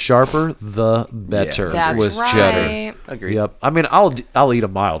 Yeah. the sharper, the better That's was right. cheddar. Agreed. Yep. I mean, I'll eat a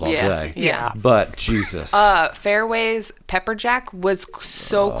mild all Yeah. day. Yeah. But Jesus. Fairway's pepper jack was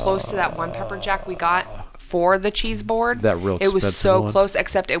so close to that one pepper jack we got for the cheese board. That real It was expensive so one. close,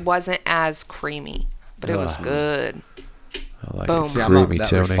 except it wasn't as creamy, but it was good. I like boom. it. See, I'm not Creamy, that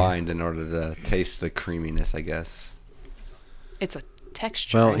Tony. refined in order to taste the creaminess, I guess. It's a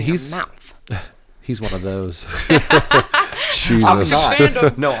texture Well, in he's- your mouth. He's one of those. I'm Jesus.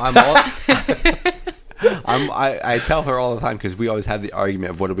 not. No, I'm all. I tell her all the time because we always have the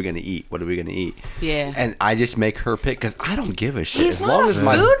argument of what are we going to eat? What are we going to eat? Yeah. And I just make her pick because I don't give a shit. He's as not long a as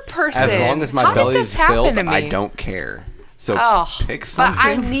my food person. As long as my How did belly this is happen filled, to me? I don't care. So Oh, pick but something.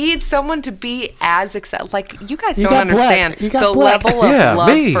 I need someone to be as excited. Like, you guys You don't got Brett. understand You got the Brett. level of Yeah, love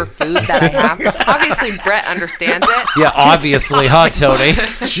me. for food that I have. Obviously, Brett understands it. Yeah, obviously, huh, Tony?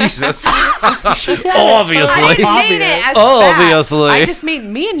 Jesus. I Obviously. didn't mean it as Obviously. bad. I just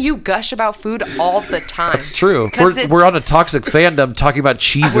mean me and you gush about food all the time. It's true. 'Cause We're on a toxic fandom talking about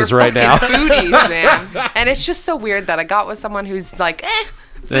cheeses we're right now. fucking foodies, man. And it's just so weird that I got with someone who's like,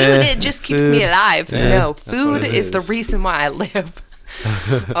 food, it just keeps me alive. No, food it is the is. reason why I live.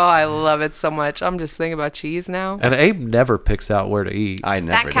 Oh, I love it so much. I'm just thinking about cheese now. And Abe never picks out where to eat. I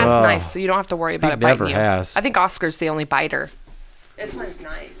never. That cat's Oh. nice, so you don't have to worry about He it biting never you. has. I think Oscar's the only biter. This one's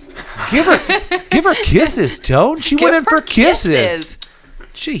nice. Give her kisses, Tone. She went in for kisses.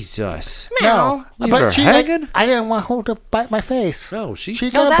 Jesus. No, Leave her but she like, hanging? I didn't want her to bite my face. No, she She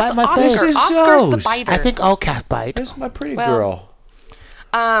No, gonna that's bite my Oscar. face. This is Oscar's the Zoe's. biter. I think all cats bite. There's my pretty Well, girl.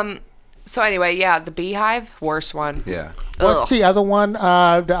 So anyway, yeah, the Beehive, worst one. Yeah. What's Ugh. the other one?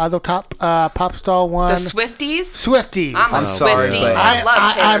 The other top pop star one? The Swifties. Swifties. I'm a I'm sorry, Swiftie. but- I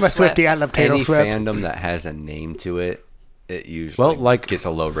love Taylor I'm a Swift. Swiftie. I love Taylor Any Swift. fandom that has a name to it, it usually Well, like- gets a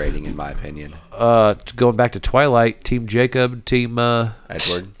low rating in my opinion. Going back to Twilight, Team Jacob, Team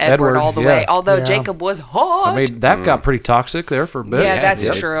Edward. Edward all the way. yeah. Although Yeah. Jacob was hot. I mean, that got pretty toxic there for a bit. yeah, that's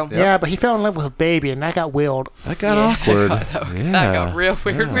Yep. true. Yeah, but he fell in love with a baby, and that got weird. That got Yeah. awkward. That got real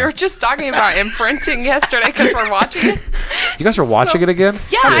weird. We were just talking about imprinting yesterday because we're watching it. You guys are watching it again?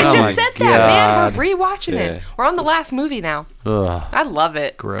 Yeah, I Oh just my said that, man. God. We're rewatching Yeah. it. We're on the last movie now. Ugh. I love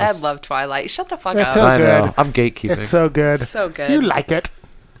it. Gross. I love Twilight. Shut the fuck It's up. so I know. good. I'm gatekeeping. It's so good. So good. You like it.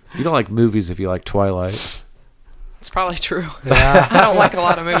 You don't like movies if you like Twilight. It's probably true. Yeah. I don't like a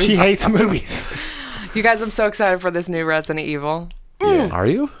lot of movies. She hates movies. You guys, I'm so excited for this new Resident Evil. Are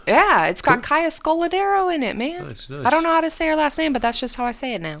you? Yeah, it's got Kaya Scoladero in it, man. Nice, nice. I don't know how to say her last name, but that's just how I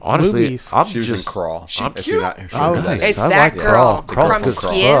say it now. Honestly, Movies. I'm Susan just Crawl. She If you're not sure Oh, who that nice. is. It's I that like girl Crawl. from Crawl's good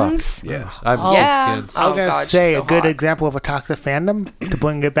Skins. stuff. Yes. I haven't Yeah. seen Skins. I was Oh, gonna God, she's say so a good hot. example of a toxic fandom to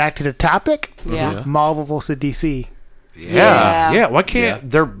bring it back to the topic. Yeah. Marvel versus DC. Yeah. Yeah. Why can't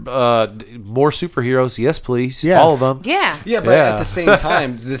there more superheroes? Yes, please. Yes. All of them. Yeah. Yeah, but Yeah. at the same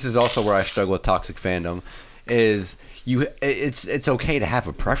time, this is also where I struggle with toxic fandom. Is it's okay to have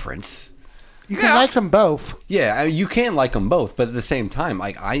a preference. You can Yeah. like them both. Yeah, I mean, you can like them both, but at the same time,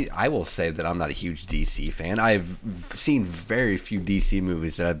 like I will say that I'm not a huge DC fan. I've seen very few DC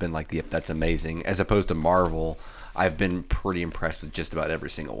movies that I've been like, yep, that's amazing. As opposed to Marvel, I've been pretty impressed with just about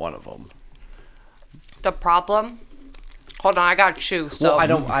every single one of them. The problem. Hold on, I got to chew. So Well,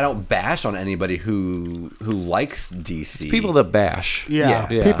 I don't bash on anybody who likes DC. People that bash. Yeah.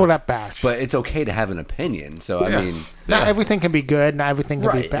 Yeah. People that bash. but it's okay to have an opinion. So Yeah. I mean, not everything can be good. Not everything can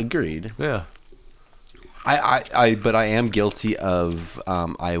be right? bad. Agreed. Yeah. But I am guilty of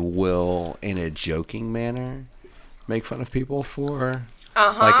I will in a joking manner make fun of people for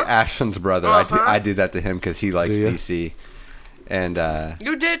like Ashton's brother. I do that to him because he likes Do ya? DC. And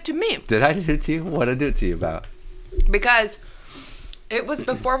you did it to me. did I do it to you? What did I do it to you about? Because it was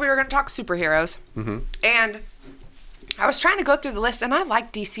before we were going to talk superheroes. And I was trying to go through the list, and I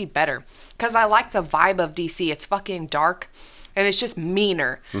like DC better because I like the vibe of DC. It's fucking dark, and it's just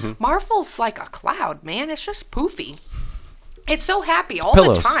meaner. Marvel's like a cloud, man. It's just poofy. It's so happy all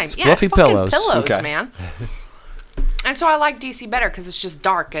pillows. the time. It's yeah, fluffy it's fucking pillows. Okay. man. And so I like DC better because it's just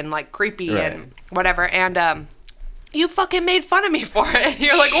dark and like creepy Right. and whatever. And you fucking made fun of me for it. And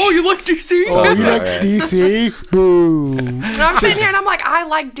you're like, oh, you like DC? Oh, you Right, like right. DC? Boom. And I'm sitting here and I'm like, I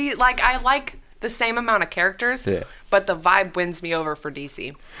like the same amount of characters, Yeah. but the vibe wins me over for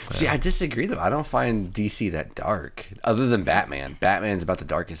DC. See, I disagree though. I don't find DC that dark. Other than Batman. Batman's about the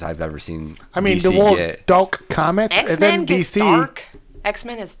darkest I've ever seen I mean, DC the world get. dark comics X and Men then gets DC. dark. X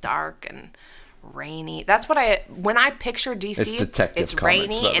Men is dark and rainy. That's what when I picture DC, It's Detective it's Comics,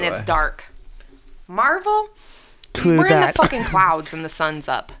 rainy by the and it's way. dark. Marvel, True we're in the that. fucking clouds and the sun's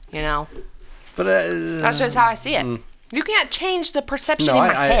up. You know, But that's just how I see it. You can't change the perception no, in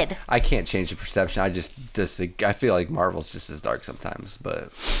my head. I can't change the perception. I feel like Marvel's just as dark sometimes. But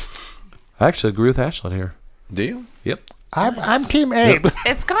I actually agree with Ashlyn here. do you? Yep. I'm Team Abe.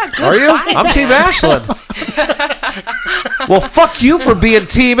 It's got good Are you? vibes. I'm Team Ashlyn. Well, fuck you for being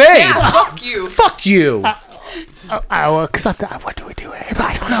Team A. Yeah, fuck you. Fuck you. Because I thought, what do we do, Abe?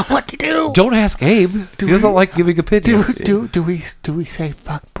 I don't know what to do. Don't ask Abe. He doesn't like giving opinions. Do we say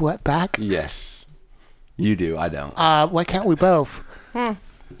fuck what back? Yes. You do. I don't. Why can't we both?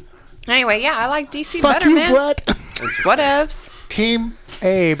 Anyway, yeah, I like DC Fuck better, you, man. Brett. Whatevs. Team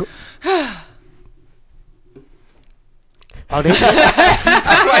Abe. Oh,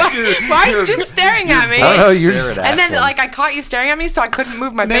 Why are you just staring at me? I don't know. You're Stare just, at And then, Ashlyn. like, I caught you staring at me, so I couldn't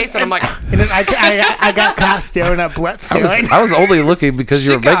move my face, and I'm like, and then I got caught staring at Brett staring. I was only looking because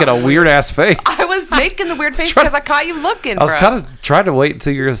you were She got making a weird ass face. I was making the weird face Try- because I caught you looking, I was bro. kind of trying to wait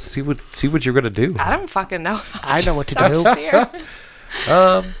until you're gonna see what you're gonna do. I don't fucking know. I know what to Stop do.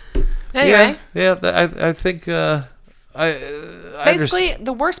 staring. Anyway, I think I basically,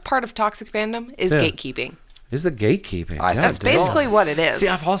 the worst part of toxic fandom is Yeah. gatekeeping. is the gatekeeping. I- God That's damn. basically what it is. See,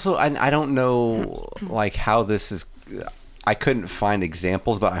 I've also I don't know like how this is. I couldn't find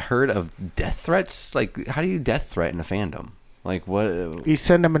examples, but I heard of death threats. Like, how do you death threaten a fandom? Like, what? You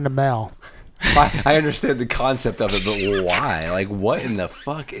send them in the mail. I understand the concept of it, but why? Like, what in the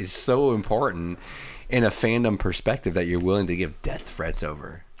fuck is so important in a fandom perspective that you're willing to give death threats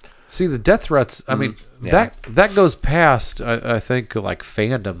over? See, the death threats, I mean, Yeah. that goes past, I think, like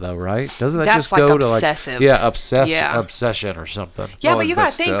fandom, though, right? Doesn't that That's just go like to obsessive. like, Yeah. obsession or something? Yeah, Well, but you but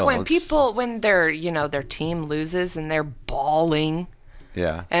gotta think still, when it's- people when their their team loses and they're bawling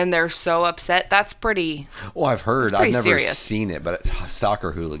Yeah. and they're so upset, that's pretty. Well, I've heard. It's pretty I've never serious. seen it, but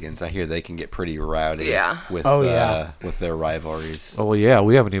soccer hooligans, I hear they can get pretty rowdy. Yeah. With with their rivalries. Oh, well, yeah,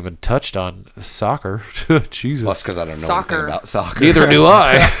 we haven't even touched on soccer. Jesus. Well, because I don't know Soccer. anything about soccer. Neither do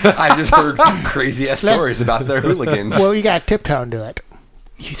I. I just heard crazy ass stories about their hooligans. Well, you got to tiptoe and do it.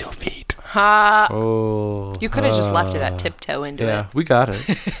 Use your feet. Oh. You could have just left it at tiptoe into Yeah, we got it.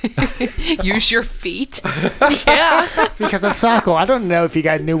 it. Use your feet. Yeah. Because of soccer. I don't know if you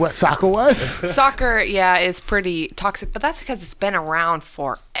guys knew what soccer was. Soccer, is pretty toxic, but that's because it's been around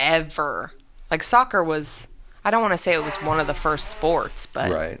forever. Like soccer was, I don't want to say it was one of the first sports,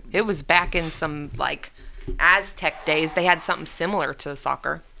 but Right. it was back in some like Aztec days. They had something similar to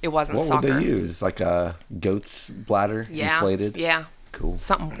soccer. It wasn't What soccer. would they use? Like a goat's bladder Yeah. inflated? Yeah. Cool.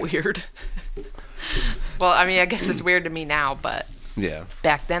 Something weird. Well, I mean, I guess it's weird to me now, but Yeah.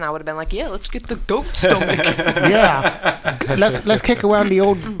 back then I would have been like, yeah, let's get the goat stomach. Yeah. Let's kick around the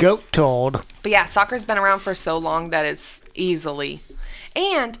old goat toad. But yeah, soccer's been around for so long that it's easily.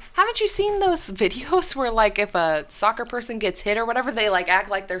 And haven't you seen those videos where like if a soccer person gets hit or whatever, they like act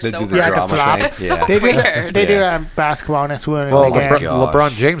like they're They so do the hurt? Yeah, the drama flop. thing. It's so Yeah. They did weird. it. They do Yeah. it in basketball and it's winning Well, again. gosh.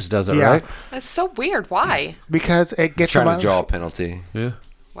 LeBron James does it, Yeah. right? That's so weird. Why? Because it gets Trying them to draw a penalty Yeah.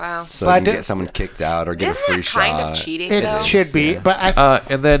 Wow. so Well, I they can did- get someone kicked out or get Isn't a free that kind shot. of cheating It though? should be, Yeah. but I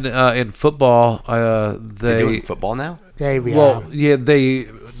And then in football, They do it in football now? well, yeah, they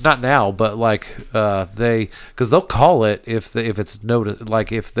not now, but like they because they'll call it if it's noted,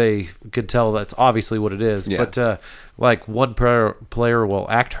 like if they could tell that's obviously what it is. Yeah. But like one player will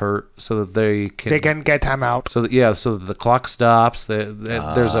act hurt so that they can get timeout. so that, so that the clock stops.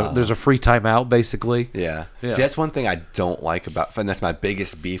 There's a free timeout basically. Yeah. Yeah. See, that's one thing I don't like about, and that's my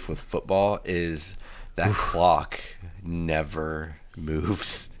biggest beef with football is that clock never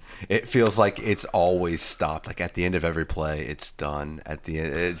moves. It feels like it's always stopped. Like at the end of every play, it's done. At the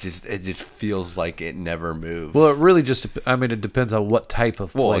end, it just feels like it never moves. Well, it really just it depends on what type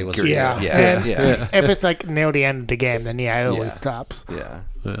of play was. agree. Yeah. Yeah. And Yeah. if it's like near the end of the game, then it always Yeah. stops. Yeah.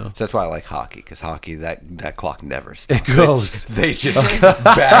 Yeah. So that's why I like hockey, because hockey, that clock never stops. It goes. They just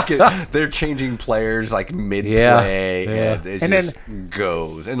back it. They're changing players like mid play, Yeah. and it And just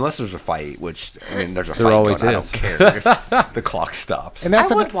goes. Unless there's a fight, which I mean, there's a There fight always going. is. I don't care if the clock stops. And I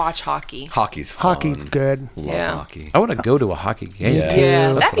that's would watch hockey. Hockey's fun. hockey's good. Love Yeah. hockey. I want to go to a hockey game. Yeah.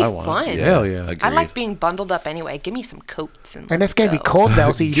 Yeah, That's that'd what be I want. fun. Hell yeah. Agreed. I like being bundled up anyway. Give me some coats and And let's it's gonna be go. cold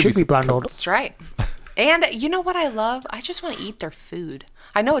now, so you Give me should be some bundled. That's right. And you know what I love? I just want to eat their food.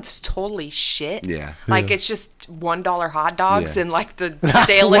 I know it's totally shit. Yeah. Like it's just $1 hot dogs Yeah. and like the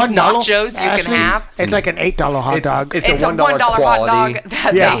stale-less $1? nachos you Actually, can have. It's like an $8 hot dog. It's It's a $1 hot quality. dog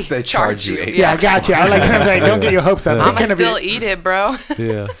that Yeah. they charge you. yeah, I got you. I like I'm saying, don't get your hopes up. I'm It's gonna gonna be- still eat it, bro.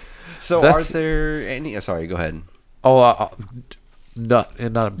 Yeah. So, That's- are there any? Sorry, go ahead. Oh, not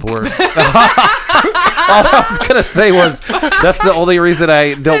important. All I was gonna say was that's the only reason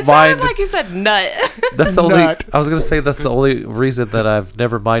I don't It mind. sounded like you said nut. That's the only. Nut. I was gonna say that's the only reason that I've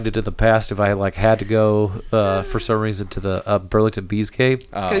never minded in the past if I like had to go for some reason to the Burlington Bees Cave.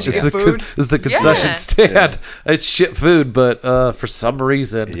 Because you It's get the, food. it's the concession Yeah. stand. It's shit food, but for some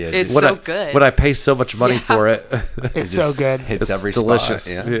reason, Yeah, It's when so I, good. when I pay so much money Yeah. for it, It's so good. Hits it's every delicious.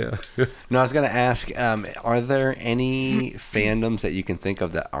 spot. Yeah. No, I was gonna ask. Are there any fandoms that you can think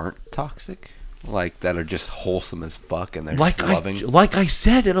of that aren't toxic, like that are just wholesome as fuck and they're Like just loving? like I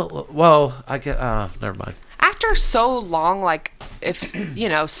said, well, I get. Never mind. After so long, like if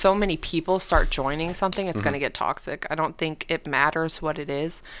so many people start joining something, it's gonna get toxic. I don't think it matters what it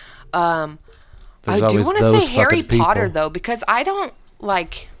is. I There's do always want to those say Harry fucking Potter people. though, because I don't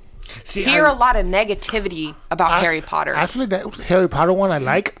like See, hear a lot of negativity about Harry Potter. Actually, the Harry Potter one I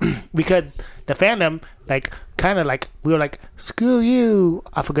like because the fandom, like, kind of like, we were like, screw you.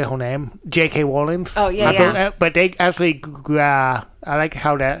 I forget her name. J.K. Rowling's. Oh, yeah, I thought yeah. that- but they actually, I like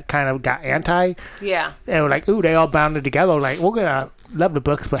how that kind of got anti. Yeah, They were like, ooh, they all bounded together. Like, we're going to love the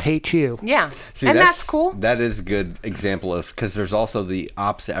books but hate you. yeah, See, and that's cool. That is a good example of, because there's also the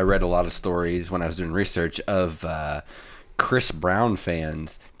opposite. I read a lot of stories when I was doing research of Chris Brown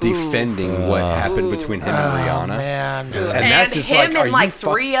fans defending what happened between him and Rihanna. Man. And And that's just him are and you like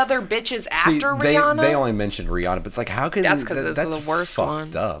fuck- 3 other bitches See, after they, Rihanna. They only mentioned Rihanna, but it's like, how can That's 'cause it was that's the worst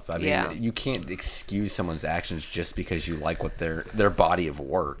fucked one. up. I mean, Yeah. you can't excuse someone's actions just because you like what their body of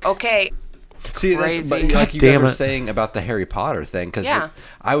work. Okay, See, crazy. but like you guys damn were it. saying about the Harry Potter thing, because Yeah.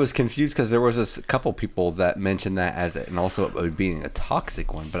 I was confused because there was a couple people that mentioned that as and also it being a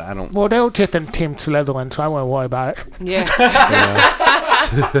toxic one, but I don't. Well, they were just in Team Slytherin, so I wouldn't worry about it. Yeah.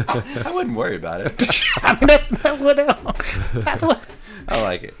 I wouldn't worry about it. I mean, that's what. I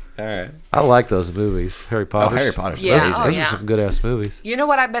like it. All right. I like those movies, Harry Potter. Harry Potter's Yeah. Those, Oh, those yeah. are some good ass movies. You know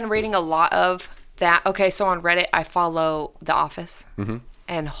what I've been reading a lot of? That okay, so on Reddit I follow The Office,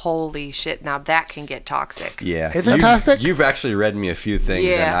 and holy shit, now that can get toxic. Yeah. Is it toxic? You've actually read me a few things,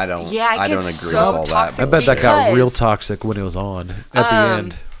 and I don't. Yeah, it I don't gets agree so with all toxic. I that. bet that got real Because- toxic when it was on at the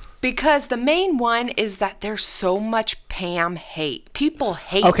end. Because the main one is that there's so much Pam hate. People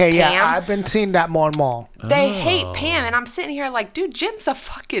hate Okay, Pam. yeah, I've been seeing that more and more. They hate Pam, and I'm sitting here like, dude, Jim's a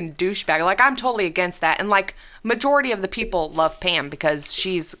fucking douchebag. Like, I'm totally against that. And like, majority of the people love Pam because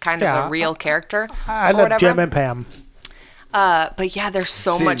she's kind of Yeah. a real character. I or love whatever. Jim and Pam. But yeah, there's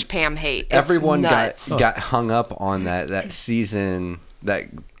so See, much Pam hate. It's Everyone nuts. got hung up on that season, that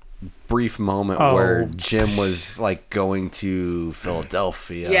brief moment Oh. where Jim was like going to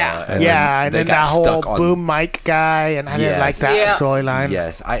Philadelphia. Yeah. and Yeah, and they then got that whole stuck on- boom mic guy, and I didn't like Yes. that Yeah. storyline.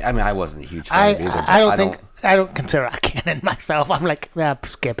 Yes, I mean I wasn't a huge fan of either. But I don't consider I canon myself. I'm like, yeah,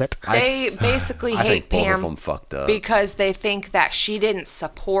 skip it. They basically I hate think both of Pam them fucked up. because they think that she didn't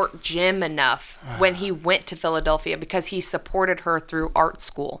support Jim enough when he went to Philadelphia because he supported her through art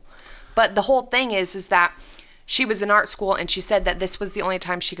school. But the whole thing is that she was in art school and she said that this was the only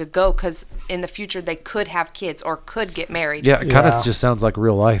time she could go because in the future they could have kids or could get married. Yeah, it kind Yeah. of just sounds like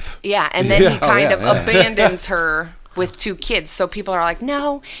real life. Yeah, and then he kind yeah, of yeah. abandons her with 2 kids. So people are like,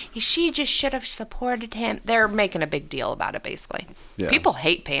 no, she just should have supported him. They're making a big deal about it, basically. Yeah. People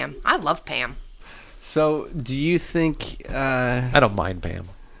hate Pam. I love Pam. So, do you think? I don't mind Pam.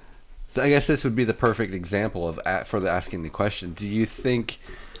 I guess this would be the perfect example of asking the question. Do you think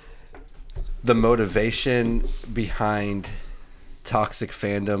the motivation behind toxic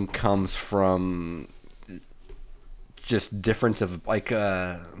fandom comes from just difference of like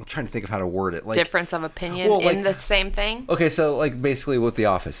I'm trying to think of how to word it. Like Difference of opinion Well, like- in the same thing. Okay, so like basically with The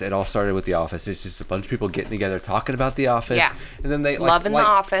Office, it all started with The Office. It's just a bunch of people getting together talking about The Office, Yeah. and then they Loving The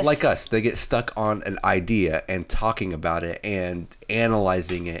Office. like us, they get stuck on an idea and talking about it and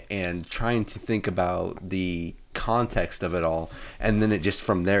analyzing it and trying to think about the context of it all, and then it just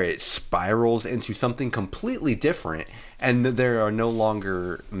from there it spirals into something completely different, and they are no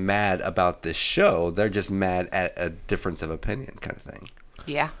longer mad about this show. They're just mad at a difference of opinion kind of thing.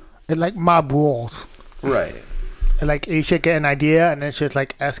 Yeah. It's like mob rules. Right. Like you should get an idea, and it just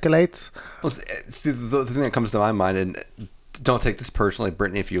like escalates. Well, see, the thing that comes to my mind, and don't take this personally,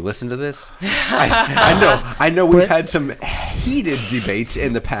 Brittany, if you listen to this, I know we've had some heated debates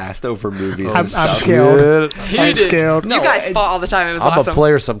in the past over movies and I'm stuff. scared. Good. I'm scared. No, you guys and- fought all the time. It was I'm awesome. gonna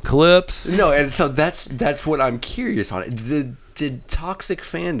play her some clips. No, and so that's what I'm curious on. Did toxic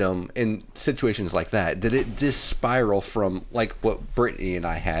fandom in situations like that, did it just spiral from like what Brittany and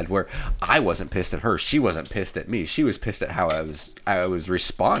I had, where I wasn't pissed at her, she wasn't pissed at me, she was pissed at how I was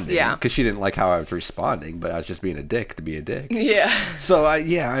responding, Yeah. because she didn't like how I was responding, but I was just being a dick to be a dick. Yeah. So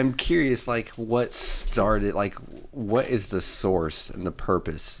I'm curious, like what started, like what is the source and the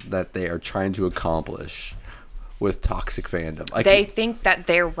purpose that they are trying to accomplish with toxic fandom? Like, They think that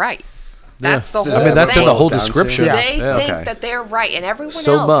they're right. That's the whole I mean, that's in thing. the whole Down to- description. Yeah. They Yeah. think Okay. that they're right, and everyone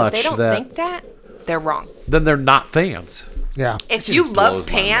So else, much if they don't that- think that, they're wrong. Then they're not fans. Yeah. If just you love blows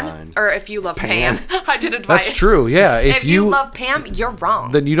my Pan, mind. or if you love Pan. Pam, I did it by That's true. Yeah. If you love Pam, you're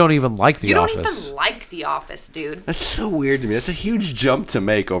wrong. then you don't even like The you don't Office. even like The Office, dude. That's so weird to me. That's a huge jump to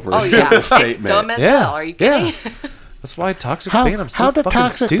make over a Oh yeah, simple it's statement. dumb as Yeah. hell. Are you kidding? Yeah. That's why toxic How fandom's so how the fucking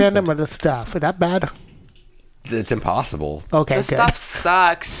toxic stupid. fandom of this stuff? Is that bad? It's impossible. Okay, The good. stuff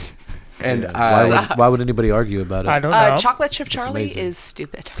sucks. And Why would anybody argue about it? I don't know. Chocolate Chip Charlie amazing. is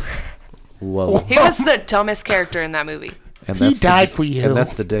stupid. Whoa. He was the dumbest character in that movie. And He that's the- died for you. And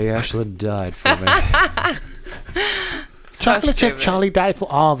that's the day Ashlyn died for me. Chocolate Chip stupid. Charlie died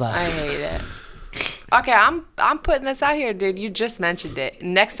for all of I us. hate it. Okay, I'm putting this out here, dude. You just mentioned it.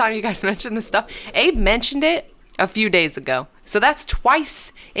 Next time you guys mention this stuff, Abe mentioned it a few days ago. So that's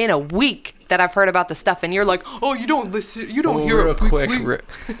twice in a week that I've heard about the stuff, and you're like, "Oh, you don't listen, you don't hear real it quick, weekly."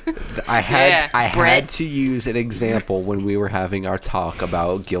 I had Yeah, I bread. had to use an example when we were having our talk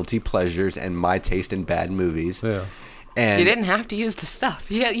about guilty pleasures and my taste in bad movies. Yeah. And You didn't have to use the stuff.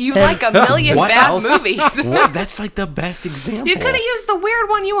 You like a million what bad else? movies. What? That's like the best example. You could have used the weird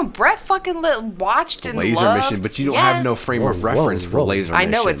one you and Brett fucking watched and Laser loved. Mission, but you don't Yeah. have no frame of Whoa, reference for whoa. Laser I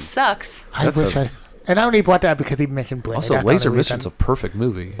Mission. know it sucks. I That's wish a- I. And I only brought that up because he mentioned Blade. Also, That's the Laser only Mission's a reason. perfect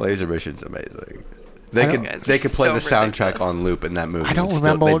movie. Laser Mission's amazing. They You could guys they are could play so the soundtrack ridiculous. on loop in that movie. I don't and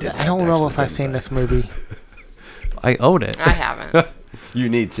still- they remember. didn't I don't have to remember actually if I've do seen that. this movie. I own it. I haven't. You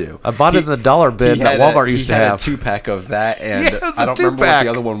need to. I bought it in the dollar bin that Walmart used to have. He had a 2-pack of that, and Yeah, it's I a don't remember what 2-pack. the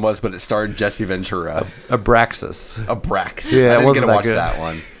other one was, but it starred Jesse Ventura. Abraxas. Abraxas. Yeah, it I didn't wasn't get to that watch good. that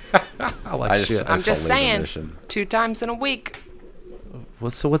one. I like shit. I I'm saw just Laser saying, Mission. 2 times in a week.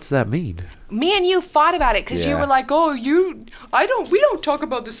 What's that mean? Me and you fought about it because you Yeah. were like, "Oh, we don't talk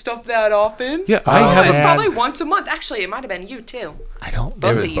about this stuff that often." Yeah, I Oh, haven't. It's man. probably once a month. Actually, it might have been you too. I don't.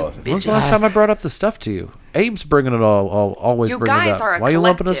 Both was of you both of us. When's the bitches. last time I brought up the stuff to you? Abe's bringing it always You bringing it guys up. are a Why are you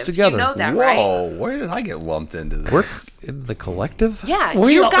lumping us collective. together? You know that, Whoa, right? where did I get lumped into this? We're in the collective? Yeah,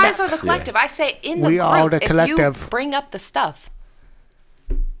 We you are- guys are the collective. I say in the We group. are the if collective. you bring up the stuff.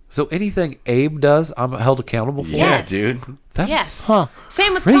 So anything Abe does, I'm held accountable for? Yeah, Yes. dude. That's Yes. Huh.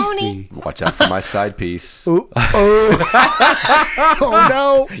 Same with crazy. Tony. Watch out for my side piece. Oh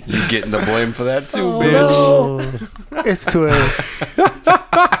no! You getting the blame for that too, Oh, bitch. no. It's too early.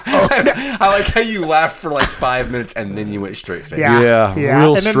 I like how you laughed for like 5 minutes and then you went straight face. Yeah, Yeah,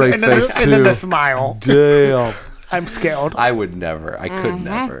 real And then- straight and then, face, and then the too. smile. Damn. I'm scared. I would never. I could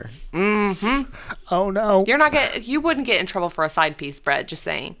never. Oh no! You're not get. You wouldn't get in trouble for a side piece, Brett. Just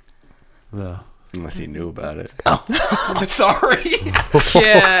saying. No. Unless he knew about it. I'm sorry.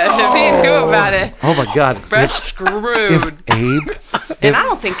 Yeah, if he knew about it, Oh my God. Brett's If screwed. Abe, And I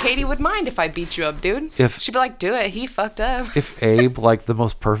don't think Katie would mind if I beat you up, dude. If- She'd be like, "Do it. He fucked up." if Abe, like the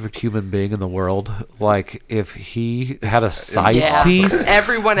most perfect human being in the world, like if he had a side Yeah. piece,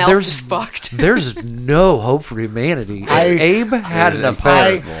 Everyone else there's- is fucked. there's no hope for humanity. If Abe had an It is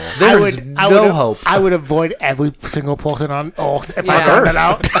affair, impossible. there's no hope. I would avoid every single person on Earth if I Yeah. found that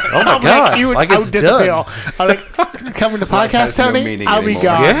out. Oh my I'm God, you would, like I it's would disappear. done. I'm like, coming to Life podcast, has no Tony. meaning I'll be anymore.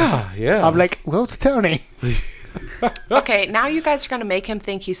 gone. Yeah. I'm like, where's Tony? Okay, now you guys are gonna make him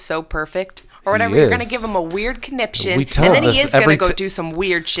think he's so perfect or whatever. He You're gonna is. give him a weird conniption, We tell and then him he this is gonna every go t- do some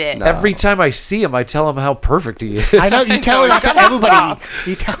weird shit. No. Every time I see him, I tell him how perfect he is. I know you tell No, that you to gotta everybody. stop.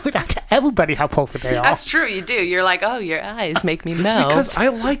 You tell that to everybody how perfect they are. That's true. You do. You're like, oh, your eyes make me melt. Because I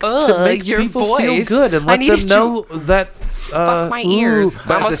like Ugh, to make your people feel voice. good and I let them needed know that. Fuck my ears.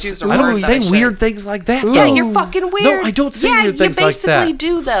 I almost used a I word don't that say I shouldn't. weird things like that. Yeah, though. you're fucking weird. No, I don't say yeah, weird things you like that. basically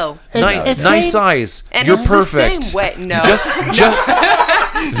do though. It's Nice same- eyes. And You're it's perfect. the same way. No. Just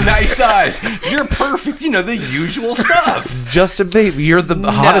Nice eyes. You're perfect. You know, the usual stuff. Justin Bieber, you're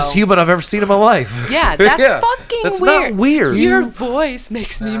the hottest human I've ever seen in my life. yeah, that's fucking That's weird. not weird. Your voice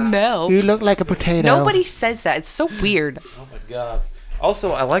makes me melt. You look like a potato. Nobody says that. It's so weird. Oh my god.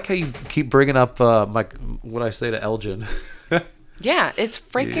 Also, I like how you keep bringing up my what I say to Elgin. Yeah, it's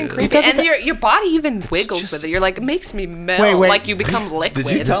freaking Yeah. creepy. It's like And a- your body even wiggles just- with it. You're like, it makes me melt. Wait. Like you become liquid.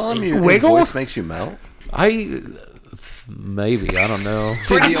 Did you tell him your Wiggles? voice makes you melt? Maybe I don't know.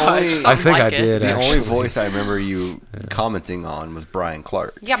 See, Pretty the much. only, Something I think like I it. did. the actually. only voice I remember you commenting on was Brian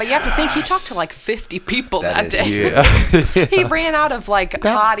Clark. Yeah, but you have to think he talked to like 50 people That that, is- day. Yeah. He ran out of like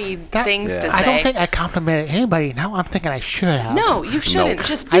haughty that- things to Yeah. say. I don't think I complimented anybody. Now I'm thinking I should have. No, you shouldn't. Nope.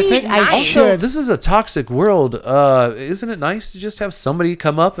 Just be I think I nice. should. Also, this is a toxic world. Isn't it nice to just have somebody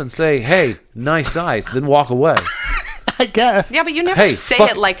come up and say, "Hey, nice eyes," then walk away? I guess. Yeah, but you never Hey, say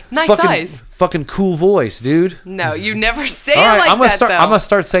fuck- it like nice fucking, eyes. Fucking cool voice, dude. No, you never say All it right, like I'm gonna that start. though. I'm gonna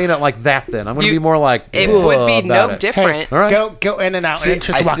start saying it like that. Then I'm gonna You- be more like. it "Ugh," would be no about it. different. Hey, All right. go in and out See, and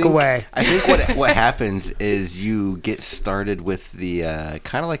just I walk think- away. I think what happens is you get started with the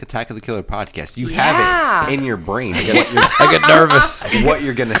kind of like Attack of the Killer podcast. You Yeah. have it in your brain. what you're- I get nervous. what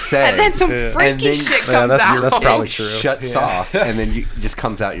you're gonna say, And then some freaky then- shit Yeah, comes that's- out. that's probably it true. shuts off, and then you just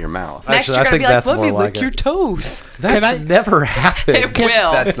comes out your mouth. Next, Actually, you're I gonna think be like, that's "Let me more like lick your it. toes." That's never happened. It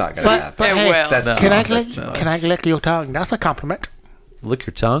will. That's not gonna But- happen. but It hey, will. That's Can no, I that's lick? no. Can I lick your tongue? That's a compliment. Lick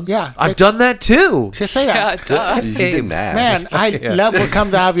your tongue? Yeah, I've lick- done that too. Just say Yeah, that. duh. You didn't ask. Man, I Yeah. love what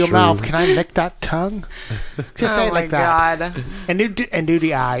comes out of your True. mouth. Can I lick that tongue? Just say Oh it my like that. god. And do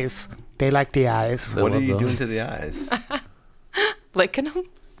the eyes. They like the eyes. What are love you doing those. to the eyes? Licking them?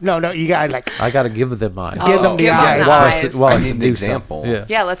 No, you gotta like. I gotta give them eyes. Give them the give eyes. the while eyes. while I need an seduce example. them. Yeah.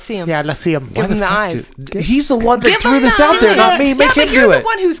 Yeah, let's see them. Yeah, let's see them. Give them the fuck, eyes. dude? He's the one that Give threw them this the out there, not eyes. me. Yeah, Make but him you're do the it.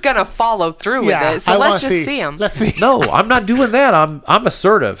 one who's gonna follow through with it. So I let's wanna just see them. Let's see. No, I'm not doing that. I'm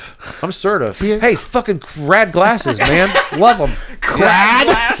assertive. I'm assertive. Yeah. Hey, fucking rad glasses, man. Love them. Quad.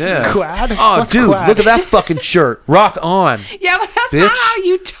 Yeah. Quad. Oh, What's dude, quad? look at that fucking shirt. Rock on. Yeah, but that's Bitch. not how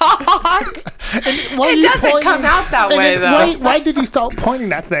you talk. Why are It you doesn't pointing- come out that and way, then though. Why did you start pointing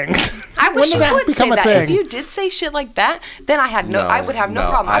that things. I When wish did you that would say become a that. thing? If you did say shit like that, then I would have no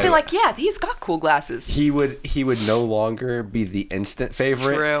problem. I'd be like, yeah, he's got cool glasses. He would no longer be the instant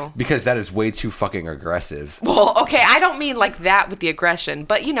favorite true. because that is way too fucking aggressive. Well, okay, I don't mean like that with the aggression,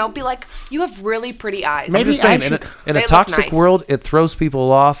 but be like, you have really pretty eyes. Maybe I'm just saying, I in should- a They look toxic nice. world, it throws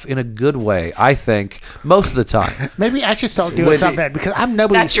people off in a good way, I think, most of the time. Maybe I should start doing When something because I'm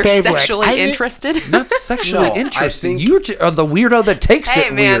nobody's That's your favorite. sexually interested. Not sexually No, I interested. think- You are the weirdo that takes Hey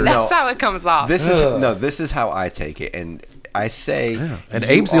it man, weird. that's how it comes off. This is how I take it, and I say, And you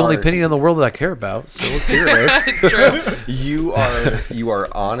Abe's the only are- opinion in the world that I care about. So let's hear it, Abe. It's true. you are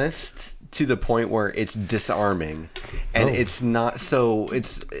honest to the point where it's disarming, and it's not so.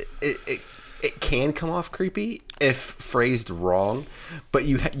 It can come off creepy if phrased wrong, but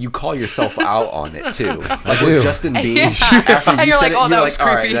you call yourself out on it too. Like do. with Justin Bieber, Yeah. after And you you're said like, it, "Oh, you're that like, was all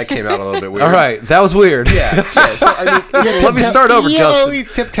right, creepy." that came out a little bit weird. All right, that was weird. Yeah. So I mean, Let me start over, You're Justin.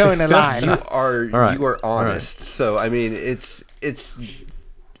 always tiptoeing the line. you are right. you are honest. So I mean, it's It's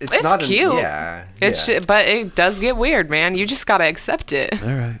not cute. yeah. It's yeah. but it does get weird, man. You just gotta accept it. All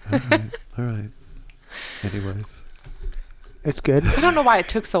right. All right. Anyways. It's good. I don't know why it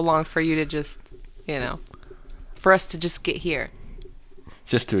took so long for you to just, for us to just get here.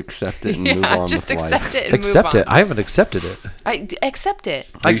 Just to accept it and move Yeah, on just with accept life. it and Accept move it. on. I haven't accepted it. Accept it.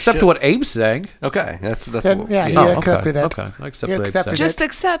 I You accept should. what Abe's saying. Okay, that's Then, what, yeah, yeah. he Oh, accepted it. Okay. I accept He what Abe's accepted saying. it. Just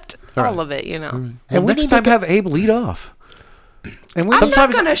accept All all right. of it, Well, And we next need time to- have Abe lead off. And we I'm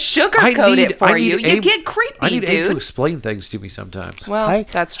Sometimes not gonna I sugarcoat need- it for I need you. You Abe- get creepy, I need Abe to dude. explain things to me sometimes. Well,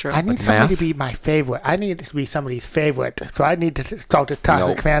 that's true. I need Like somebody math? to be my favorite. I need to be somebody's favorite. So I need to start a toxic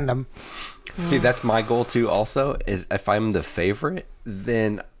Nope. fandom. See, that's my goal too. Also, is if I'm the favorite,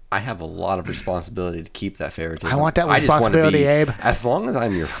 then I have a lot of responsibility to keep that favoritism. I want that just wanna responsibility, be, Abe. As long as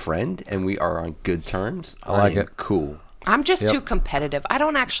I'm your friend and we are on good terms, I like am it. Cool. I'm just Yep. too competitive. I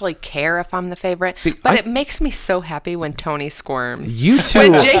don't actually care if I'm the favorite, See, but I- it makes me so happy when Tony squirms. You two,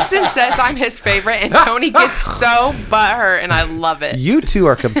 When Jason says I'm his favorite and Tony gets so butthurt, and I love it. you two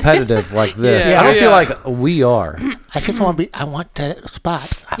are competitive like this. Yeah. I don't feel Yeah. like we are. I just want to be. I want that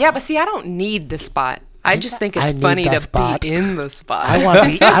spot. Yeah, but see, I don't need the spot. I just think I it's need funny that to spot. be in the spot. I want to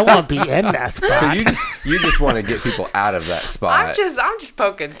be. I want to be in that spot. So you just want to get people out of that spot. I'm just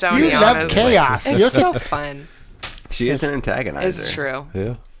poking Tony. You love honestly. chaos. You're It's so fun. She is an antagonizer. It's true.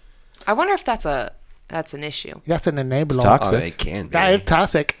 Yeah. I wonder if that's an issue. That's an enabler. It's toxic. Oh, it can be. That is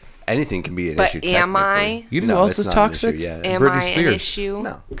toxic. Anything can be an But issue. am I- technically. You know No, who else it's is not an toxic? issue, yeah. Am Britney I Spears. an issue?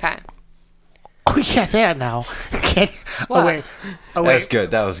 No. Okay. Oh, you can't say that now. Can't, What? oh wait. Oh That was wait.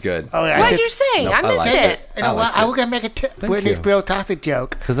 good. That was good. Oh, wait. What did you say? No, I I missed liked it. You know I what? liked I it. was gonna make a Britney you. Spears toxic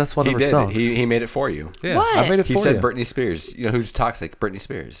joke. Because that's one He of her did. songs. He made it for you. yeah, What? I made it He for said you. Britney Spears. You know who's toxic? Britney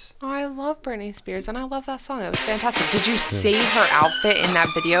Spears. Oh, I love Britney Spears, and I love that song. It was fantastic. Did you see her outfit in that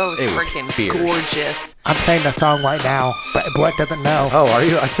video? It was, It was freaking fierce. gorgeous. I'm playing the song right now, but Brett doesn't know. Oh, are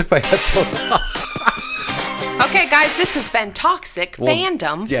you? I took my headphones off. Okay, guys, this has been Toxic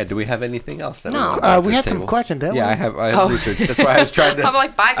Fandom. Yeah. Do we have anything else? That No. we want We to had the some table? questions, didn't Yeah, we? I have Oh. research. That's why I was trying to. I'm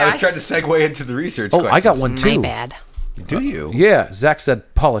like, bye, I was guys. trying to segue into the research. Oh, I got questions. one My too. bad. Do you? Yeah, Zach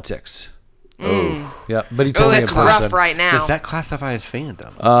said politics. Yeah, but he told Oh, me in it's person. rough right now. Does that classify as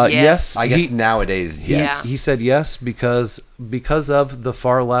fandom? Yes, I guess he, nowadays, yes. he said yes because of the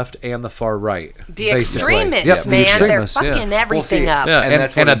far left and the far right. The basically. extremists, Yep, the man. extremists, They're yeah. fucking everything see, up. Yeah, And and,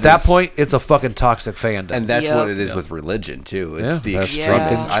 that's and what at it that is. point, it's a fucking toxic fandom. And that's Yep. what it is with religion too. It's Yeah, the that's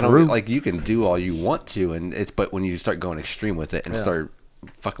extremists. fucking I don't true. like you can do all you want to, and it's but when you start going extreme with it and start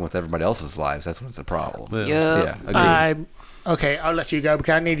fucking with everybody else's lives, that's when it's a problem. Yep. Yeah, agreed. Okay, I'll let you go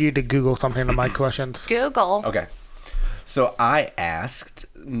because I need you to Google something on my questions. Google. Okay. So I asked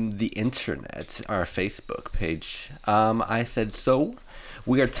the internet, our Facebook page, I said, so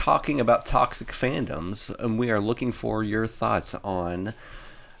we are talking about toxic fandoms, and we are looking for your thoughts on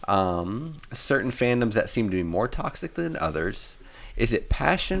certain fandoms that seem to be more toxic than others. Is it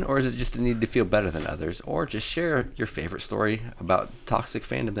passion, or is it just a need to feel better than others? Or just share your favorite story about toxic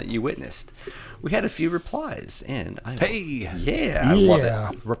fandom that you witnessed. We had a few replies, and I I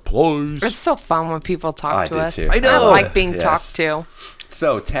love it. Replies. It's so fun when people talk I to did us. too. I know. I like being Yes. talked to.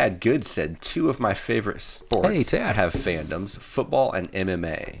 So Tad Good said 2 of my favorite sports Hey, Tad. have fandoms: football and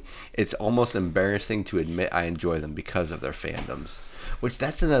MMA. It's almost embarrassing to admit I enjoy them because of their fandoms. Which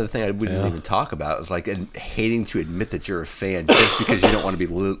that's another thing I wouldn't even talk about. Is like hating to admit that you're a fan just because you don't want to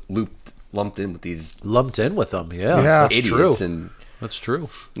be lumped in with these Lumped in with them. Yeah, Yeah. that's true. idiots and That's true.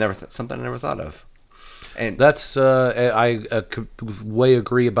 something I never thought of. And That's I could way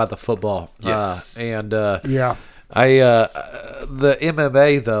agree about the football. Yes. And Yeah. the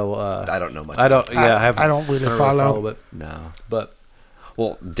MMA though. I don't know much. I don't. about Yeah, I haven't. I don't really I follow. it. No. But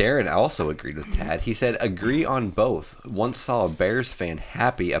Well, Darren also agreed with Tad. He said, agree on both. Once saw a Bears fan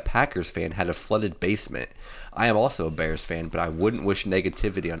happy a Packers fan had a flooded basement. I am also a Bears fan, but I wouldn't wish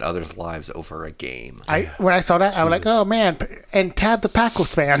negativity on others' lives over a game. When I saw that, I was like, oh man, and Tad the Packers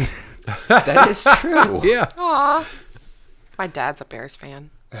fan. That is true. Yeah. Aw. My dad's a Bears fan.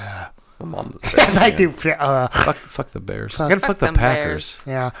 My mom was Yes, I do. Fuck the Bears. I'm gonna fuck the them Packers.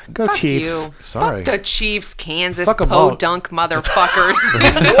 Yeah, go Fuck Chiefs. you. Sorry. Fuck the Chiefs, Kansas, Fuck 'em all. podunk motherfuckers.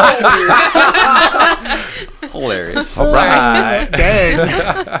 hilarious. All right. Dang.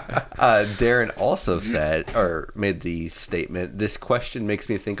 Darren also said, or made the statement, this question makes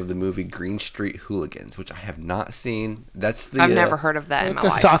me think of the movie Green Street Hooligans, which I have not seen. That's the... I've never heard of that in my The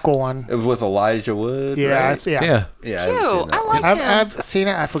life. soccer one. It was with Elijah Wood, Yeah, right? yeah. Yeah. Yeah, Cute. haven't seen that I one. like him. I've seen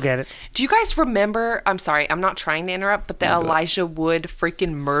it. I forget it. Do you guys remember? I'm sorry, I'm not trying to interrupt, but the Elijah Wood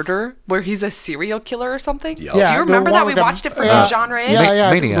freaking murder where he's a serial killer or something? Yup. Do Yeah, you the remember one that? We with the- watched it for yeah. the genre is? Yeah,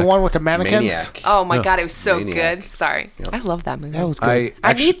 yeah. Maniac. The one with the mannequins. Maniac. Oh my god, it was so Maniac. good. Sorry. I love that movie. That was good.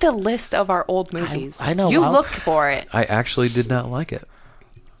 I need the list of our old movies. I know. You I'll- look for it. I actually did not like it.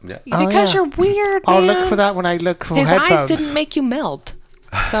 Yeah. Oh, Because yeah. you're weird, I'll man. look for that when I look for His headphones. eyes didn't make you melt.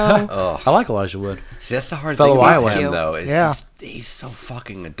 So, I like Elijah Wood. See, that's the hard Fellow thing about Iowa. him, though. Is Yeah. he's so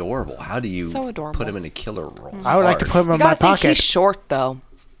fucking adorable. How do you So adorable. put him in a killer role? I would like to Hard. put him you in my gotta think pocket. he's short, though.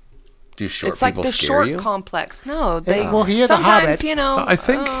 Do short It's like people the scare short you? complex. No, they. well, he is a sometimes, hobbit. you know. I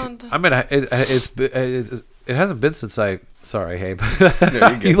think. I mean, it hasn't been since I. Sorry, Habe. you're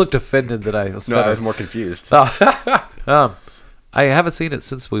good. You looked offended that I No, I stuttered. was more confused. I haven't seen it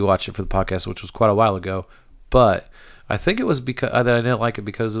since we watched it for the podcast, which was quite a while ago. But I think it was because that I didn't like it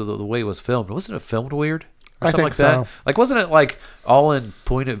because of the way it was filmed. Wasn't it filmed weird or I something think like that? so. Like, wasn't it like all in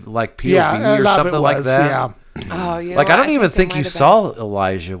point of like POV Yeah, a or lot of it something like was, that? Yeah. Oh, you know Like, I what? don't even it think might you have saw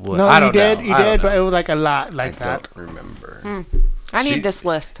Elijah Wood. No, I he don't did. know. He I don't did, but know. it was like a lot like I that. don't remember. been. I need She- this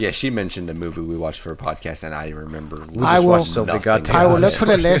list. Yeah, she mentioned a movie we watched for a podcast, and I remember. We I just will- watched so many nothing goddamn. I will about look it. for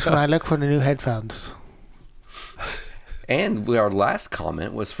the list when I look for the new headphones. And our last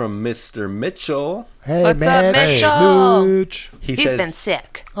comment was from Mr. Mitchell. Hey, What's up, Mitch. Mitchell? He He's says, been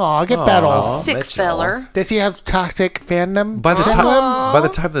sick. Oh, get better. Aw. Sick Mitchell. feller. Does he have toxic fandom? By the syndrome?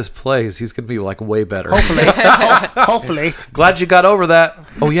 time this plays, he's gonna be like way better. Hopefully. Hopefully. Glad you got over that.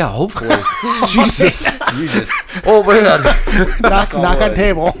 Oh yeah, hopefully. Jesus. you just, Oh man. Knock on wood.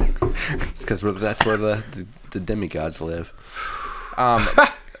 table. it's because that's where the demigods live.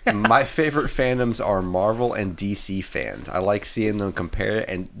 My favorite fandoms are Marvel and DC fans. I like seeing them compare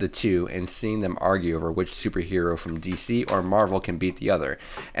the two and seeing them argue over which superhero from DC or Marvel can beat the other.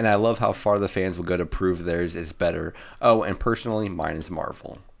 And I love how far the fans will go to prove theirs is better. Oh, and personally, mine is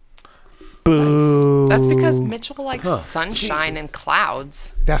Marvel. Boo. That's because Mitchell likes sunshine and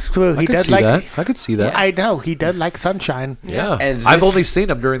clouds. That's true. I He could does see like. that. I could see that. I know he does like sunshine. Yeah. And I've this- only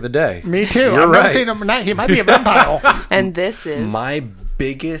seen him during the day. Me too. You're I've never right. seen him. He might be a vampire. And this is. My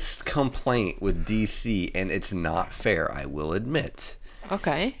biggest complaint with DC, and it's not fair, I will admit,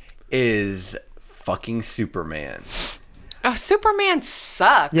 Okay. is fucking Superman. Oh, Superman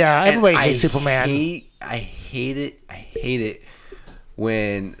sucks. Yeah, everybody And hates Superman. I hate it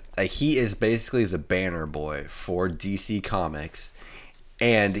when he is basically the banner boy for DC Comics,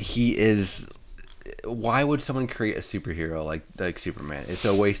 and he is. Why would someone create a superhero like Superman? It's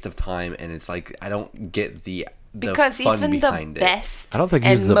a waste of time, and it's like I don't get the Because fun even the behind it. best I don't think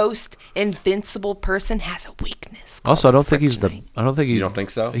and he's the- most invincible person has a weakness. Also, I called don't think he's the. kryptonite. I don't think he. You don't think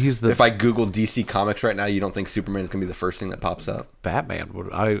so? He's the If I Google DC Comics right now, you don't think Superman is gonna be the first thing that pops up? Batman.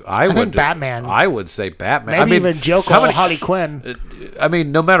 I would. think Batman. I would say Batman. Maybe I mean, even Joker how or many- Harley Quinn. I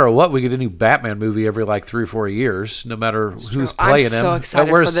mean, no matter what, we get a new Batman movie every like 3 or 4 years, no matter who's I'm playing him. so excited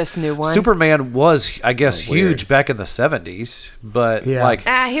for Whereas this new one. Superman was, I guess, Weird. huge back in the 70s, but Yeah. like,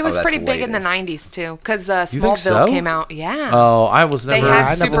 He was that's pretty big in the latest. 90s too, because think Smallville so? came out. Yeah. oh, I was They never. had I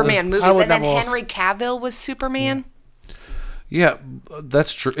never Superman was- I movies, would and then never was- Henry Cavill was Superman. Yeah,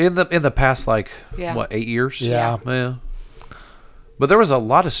 that's true. In the past, like Yeah. what, 8 years? Yeah. yeah. But there was a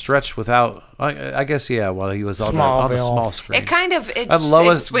lot of stretch without. I guess while he was on the Smallville. small screen. It kind of it And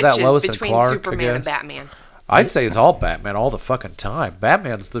Lois- switches that Lois and between Clark, I Superman and guess. Batman. I'd say it's all Batman all the fucking time.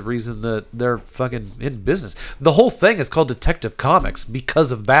 Batman's the reason that they're fucking in business. The whole thing is called Detective Comics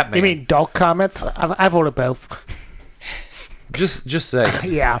because of Batman. You mean Dog Comics? I've ordered both. just say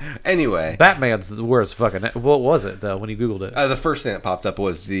Yeah. Anyway, Batman's where it's fucking. What was it though when you googled it? the first thing that popped up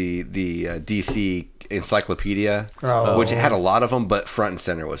was the DC Encyclopedia, Oh. which had a lot of them, but front and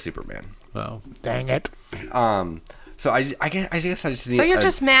center was Superman. Oh, Dang it. So I guess I just need. So you're a-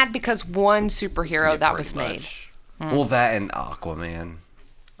 just mad because one superhero yeah, that pretty was made. much. Well, that and Aquaman.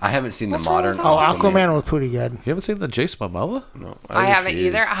 I haven't seen What's the wrong with modern. Oh, Aquaman was pretty good. You haven't seen the Jason Momoa? No, I haven't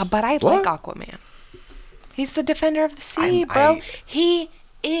refuse. either, but I like Aquaman. He's the defender of the sea, bro. He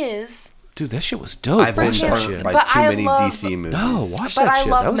is. Dude, that shit was dope. I've been Watch that burned shit. by But too I many love- DC movies. No, watch But that I shit.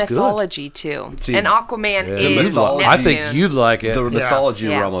 That love was good. mythology too, See, and Aquaman Yeah, is mythology- I Neptune. think you'd like it. The mythology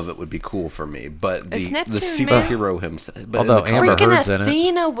Yeah. realm of it would be cool for me, but It's the Neptune, man. superhero himself. But Although in the Amber comics, Heard- Freaking Heard's in it.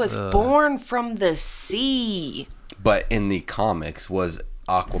 Athena was born from the sea. but in the comics, was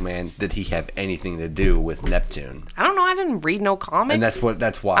Aquaman? Did he have anything to do with Neptune? I don't know. I didn't read no comics. And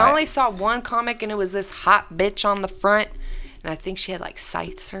that's why. I only saw one comic, and it was this hot bitch on the front, and I think she had like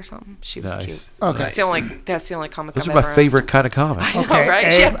scythes or something. She was Nice. cute. Okay. That's the only comic. Those I've are my ever favorite kind of comics. I know,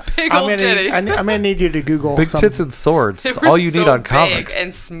 right? She Abe, had big I'm old gonna need- titties. I'm gonna need you to Google Big some. tits and swords. They That's were all you need so on big comics.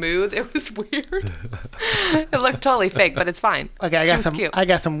 and smooth. It was weird. It looked totally fake, but it's fine. Okay, I She got was some. cute. I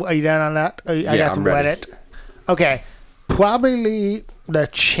got some. Are you done on that? I Yeah, got some I'm ready. Reddit. Okay, probably the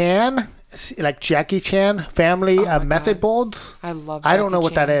Chan, like Jackie Chan family my method God. boards. I love. I don't know Jackie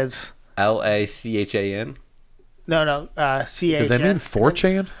what that Chan. is. LACHAN. No, CH. Did they mean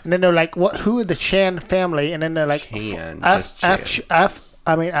 4chan? And then they're like, what? Who are the Chan family? And then they're like, Chan, F, just F, Chan. F.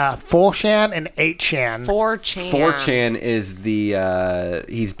 I mean, 4chan and 8chan. 4chan. 4chan is the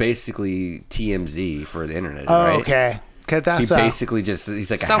he's basically TMZ for the internet, Oh, right? okay. Cause He that's basically he's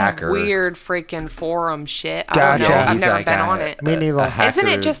like Some a hacker. weird freaking forum shit. I Gotcha. don't know. I've He's never like been a- on it. Me neither. Isn't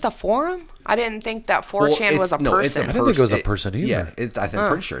hacker. it just a forum? I didn't think that Well, 4chan was a no, it's person. I didn't think it was a it- person either. Yeah, I'm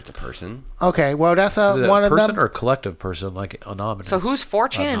pretty sure it's a person. okay. Well, that's Is it one a of person them. or a collective person, like anonymous? So who's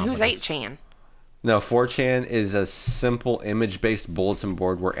 4chan and who's Anonymous. 8chan? No, 4chan is a simple image-based bulletin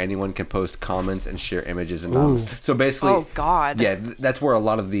board where anyone can post comments and share images anonymous. So basically, Oh, God. yeah, that's where a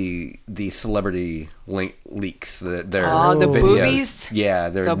lot of the celebrity leaks, their Oh, the videos, boobies? yeah,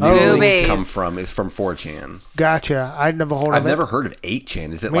 their The new links boobies. come from is from 4chan. Gotcha. I'd never heard of I've it. never heard of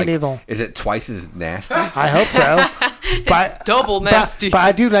 8chan. Is it Me like neither. is it twice as nasty? I hope so. But double nasty. But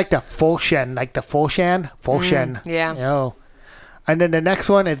I do like the 4chan, like the 4chan. 4chan. yeah. Oh. And then the next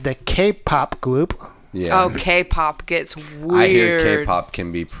one is the K-pop group. Yeah. Oh, K-pop gets weird. I hear K-pop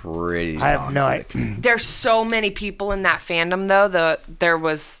can be pretty I have no toxic. idea. There's so many people in that fandom, though. There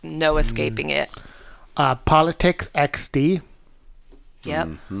was no escaping it. Politics XD. Yep.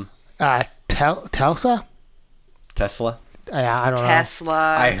 Telsa. Tesla. Yeah, I don't know.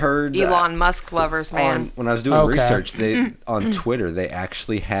 Tesla. I heard Elon Musk lovers, man. when I was doing Okay. research, they on Twitter they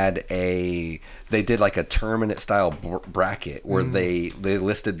actually had they did like a tournament style bracket where they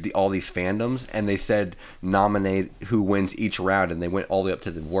listed all these fandoms and they said nominate who wins each round and they went all the way up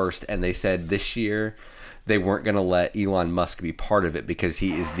to the worst and they said this year they weren't going to let Elon Musk be part of it because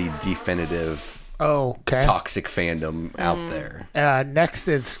he is the definitive Oh, okay. toxic fandom out there. Next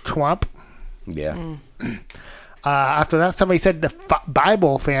is Trump. Yeah. After that, somebody said the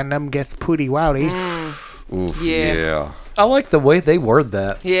Bible fandom gets pretty rowdy. Oof, Yeah. yeah. I like the way they word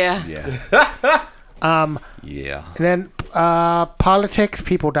that. Yeah. Yeah. Yeah. And then politics,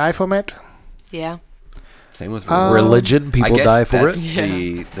 people die from it. Yeah. Same with Religion, I people guess die for that's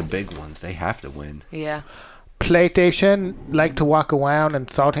it. the big ones. They have to win. Yeah. PlayStation like to walk around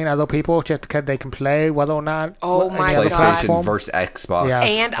insulting other people just because they can play, whether or not. Oh any my other God. PlayStation platform. versus Xbox. Yeah.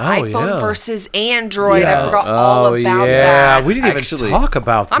 And Oh, iPhone yeah. versus Android. Yes. I forgot all Oh about yeah, that. we didn't Actually, even talk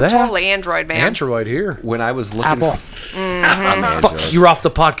about I'm that. totally Android, man. Android here. When I was looking, Apple. I'm Android. Fuck, you're off the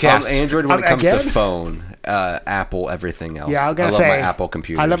I'm podcast. Android when it comes Again? to phone. Apple, everything else. Yeah, I was gonna love say my Apple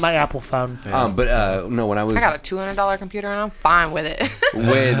computers. I love my Apple phone. But no, when I was I got a $200 computer and I'm fine with it.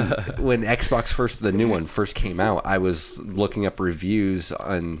 when Xbox the new one first came out, I was looking up reviews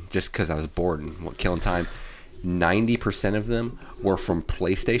on just because I was bored and killing time. 90% of them were from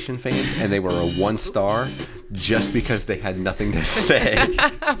PlayStation fans, and they were a 1-star just because they had nothing to say.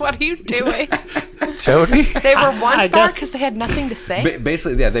 What are you doing? Tony? They were one I star guess- because they had nothing to say.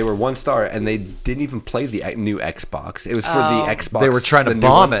 Basically, yeah, they were 1-star, and they didn't even play the new Xbox. It was for the Xbox. They were trying to the new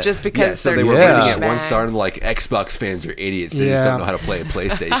bomb one. it. Just Yeah, because so they're they were Yeah. rating it douchebags. 1-star, and like Xbox fans are idiots. They just Yeah. don't know how to play a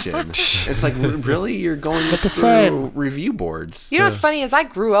PlayStation. It's like, really, you're going the through same. review boards. You know what's funny is I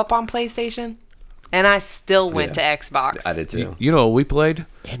grew up on PlayStation, and I still went to Xbox. I did too. You know what we played?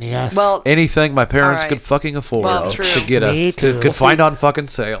 NES. Well, Anything my parents All right. could fucking afford Well, true. to get Me us too. could find on fucking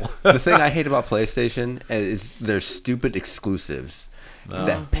sale. The thing I hate about PlayStation is their stupid exclusives.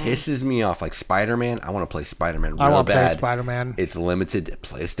 That pisses me off. Like Spider-Man, I want to play Spider-Man real I want to play bad. Spider-Man. It's limited to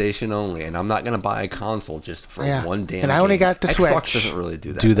PlayStation only, and I'm not gonna buy a console just for Yeah. one damn. And I only game. got the Xbox Switch. doesn't really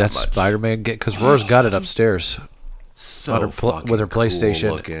do that. Dude, that much. Spider-Man because Roar's got it upstairs so on her fucking with her cool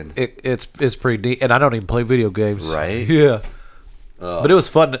PlayStation. looking. It's pretty neat, and I don't even play video games. Right? Yeah. But it was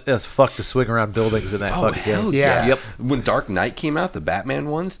fun as fuck to swing around buildings in that fucking game. hell Yeah. yes. When Dark Knight came out, the Batman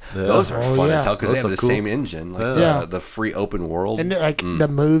ones, those are fun yeah. as hell because they Those have are the cool. same engine, like Yeah. the free open world. And like the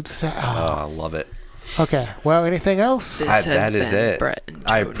moves. I love it. Okay. Well, anything else? That is it. Brett and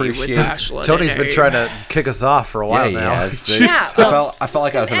I Tony appreciate with Ashlyn Tony's and been Abe. trying to kick us off for a while Yeah, now. Yeah. I felt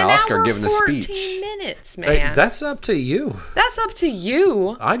like I was an Oscar hour, giving the 14 speech. minutes, Hey, man. that's up to you. That's up to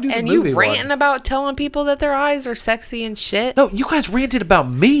you. I do the and movie you ranting one. about telling people that their eyes are sexy and shit. No, you guys ranted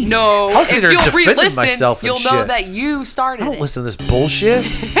about me. No, I was if sitting there you'll defending re-listen, myself and you'll shit. know that you started I don't it. listen to this bullshit.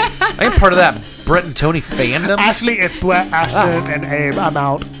 I ain't part of that Brett and Tony fandom. Actually, it's Brett, Ashton, and Abe. I'm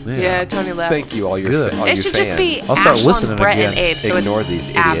out. Yeah, Tony left. Thank you, all your Good. all It you should just be fans. I'll start Ashlyn, listening Brett, again. and Abe. So Ignore it's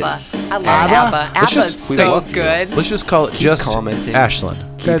these ABBA. idiots. I love ABBA? ABBA. Let's ABBA's just- we so love you. good. Let's just call it just commenting. Ashlyn.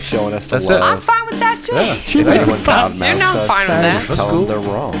 Keep showing us the That's love. it. I'm fine with that too. If anyone loudmouths You're not us, fine with that. just That's tell cool. them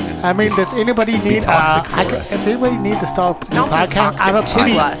they're wrong. I mean, does anybody need toxic for us. if anybody needs to start a Don't be podcast, toxic I'm a to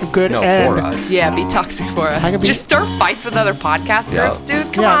pretty us. good No, and for us. Yeah, be toxic for I us. can be- Just start fights with other podcast Yeah. groups,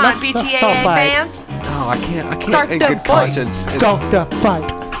 dude. Come Yeah, on, let's BTAA start fight. fans. No, I can't Start in the good fight. conscience. start the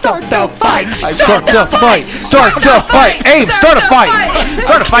fight. Start the fight. Start the fight. Start the fight. Abe, start a fight.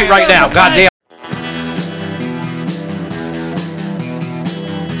 Start a fight right now. Goddamn.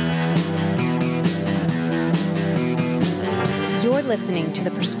 You're listening to the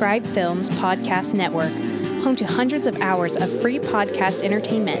Prescribed Films Podcast Network, home to hundreds of hours of free podcast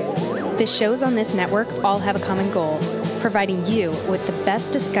entertainment. The shows on this network all have a common goal, providing you with the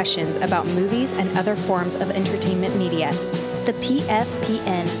best discussions about movies and other forms of entertainment media. The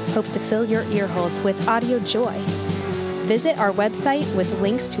PFPN hopes to fill your earholes with audio joy. Visit our website with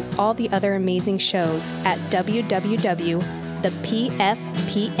links to all the other amazing shows at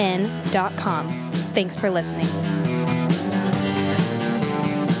www.thepfpn.com. Thanks for listening.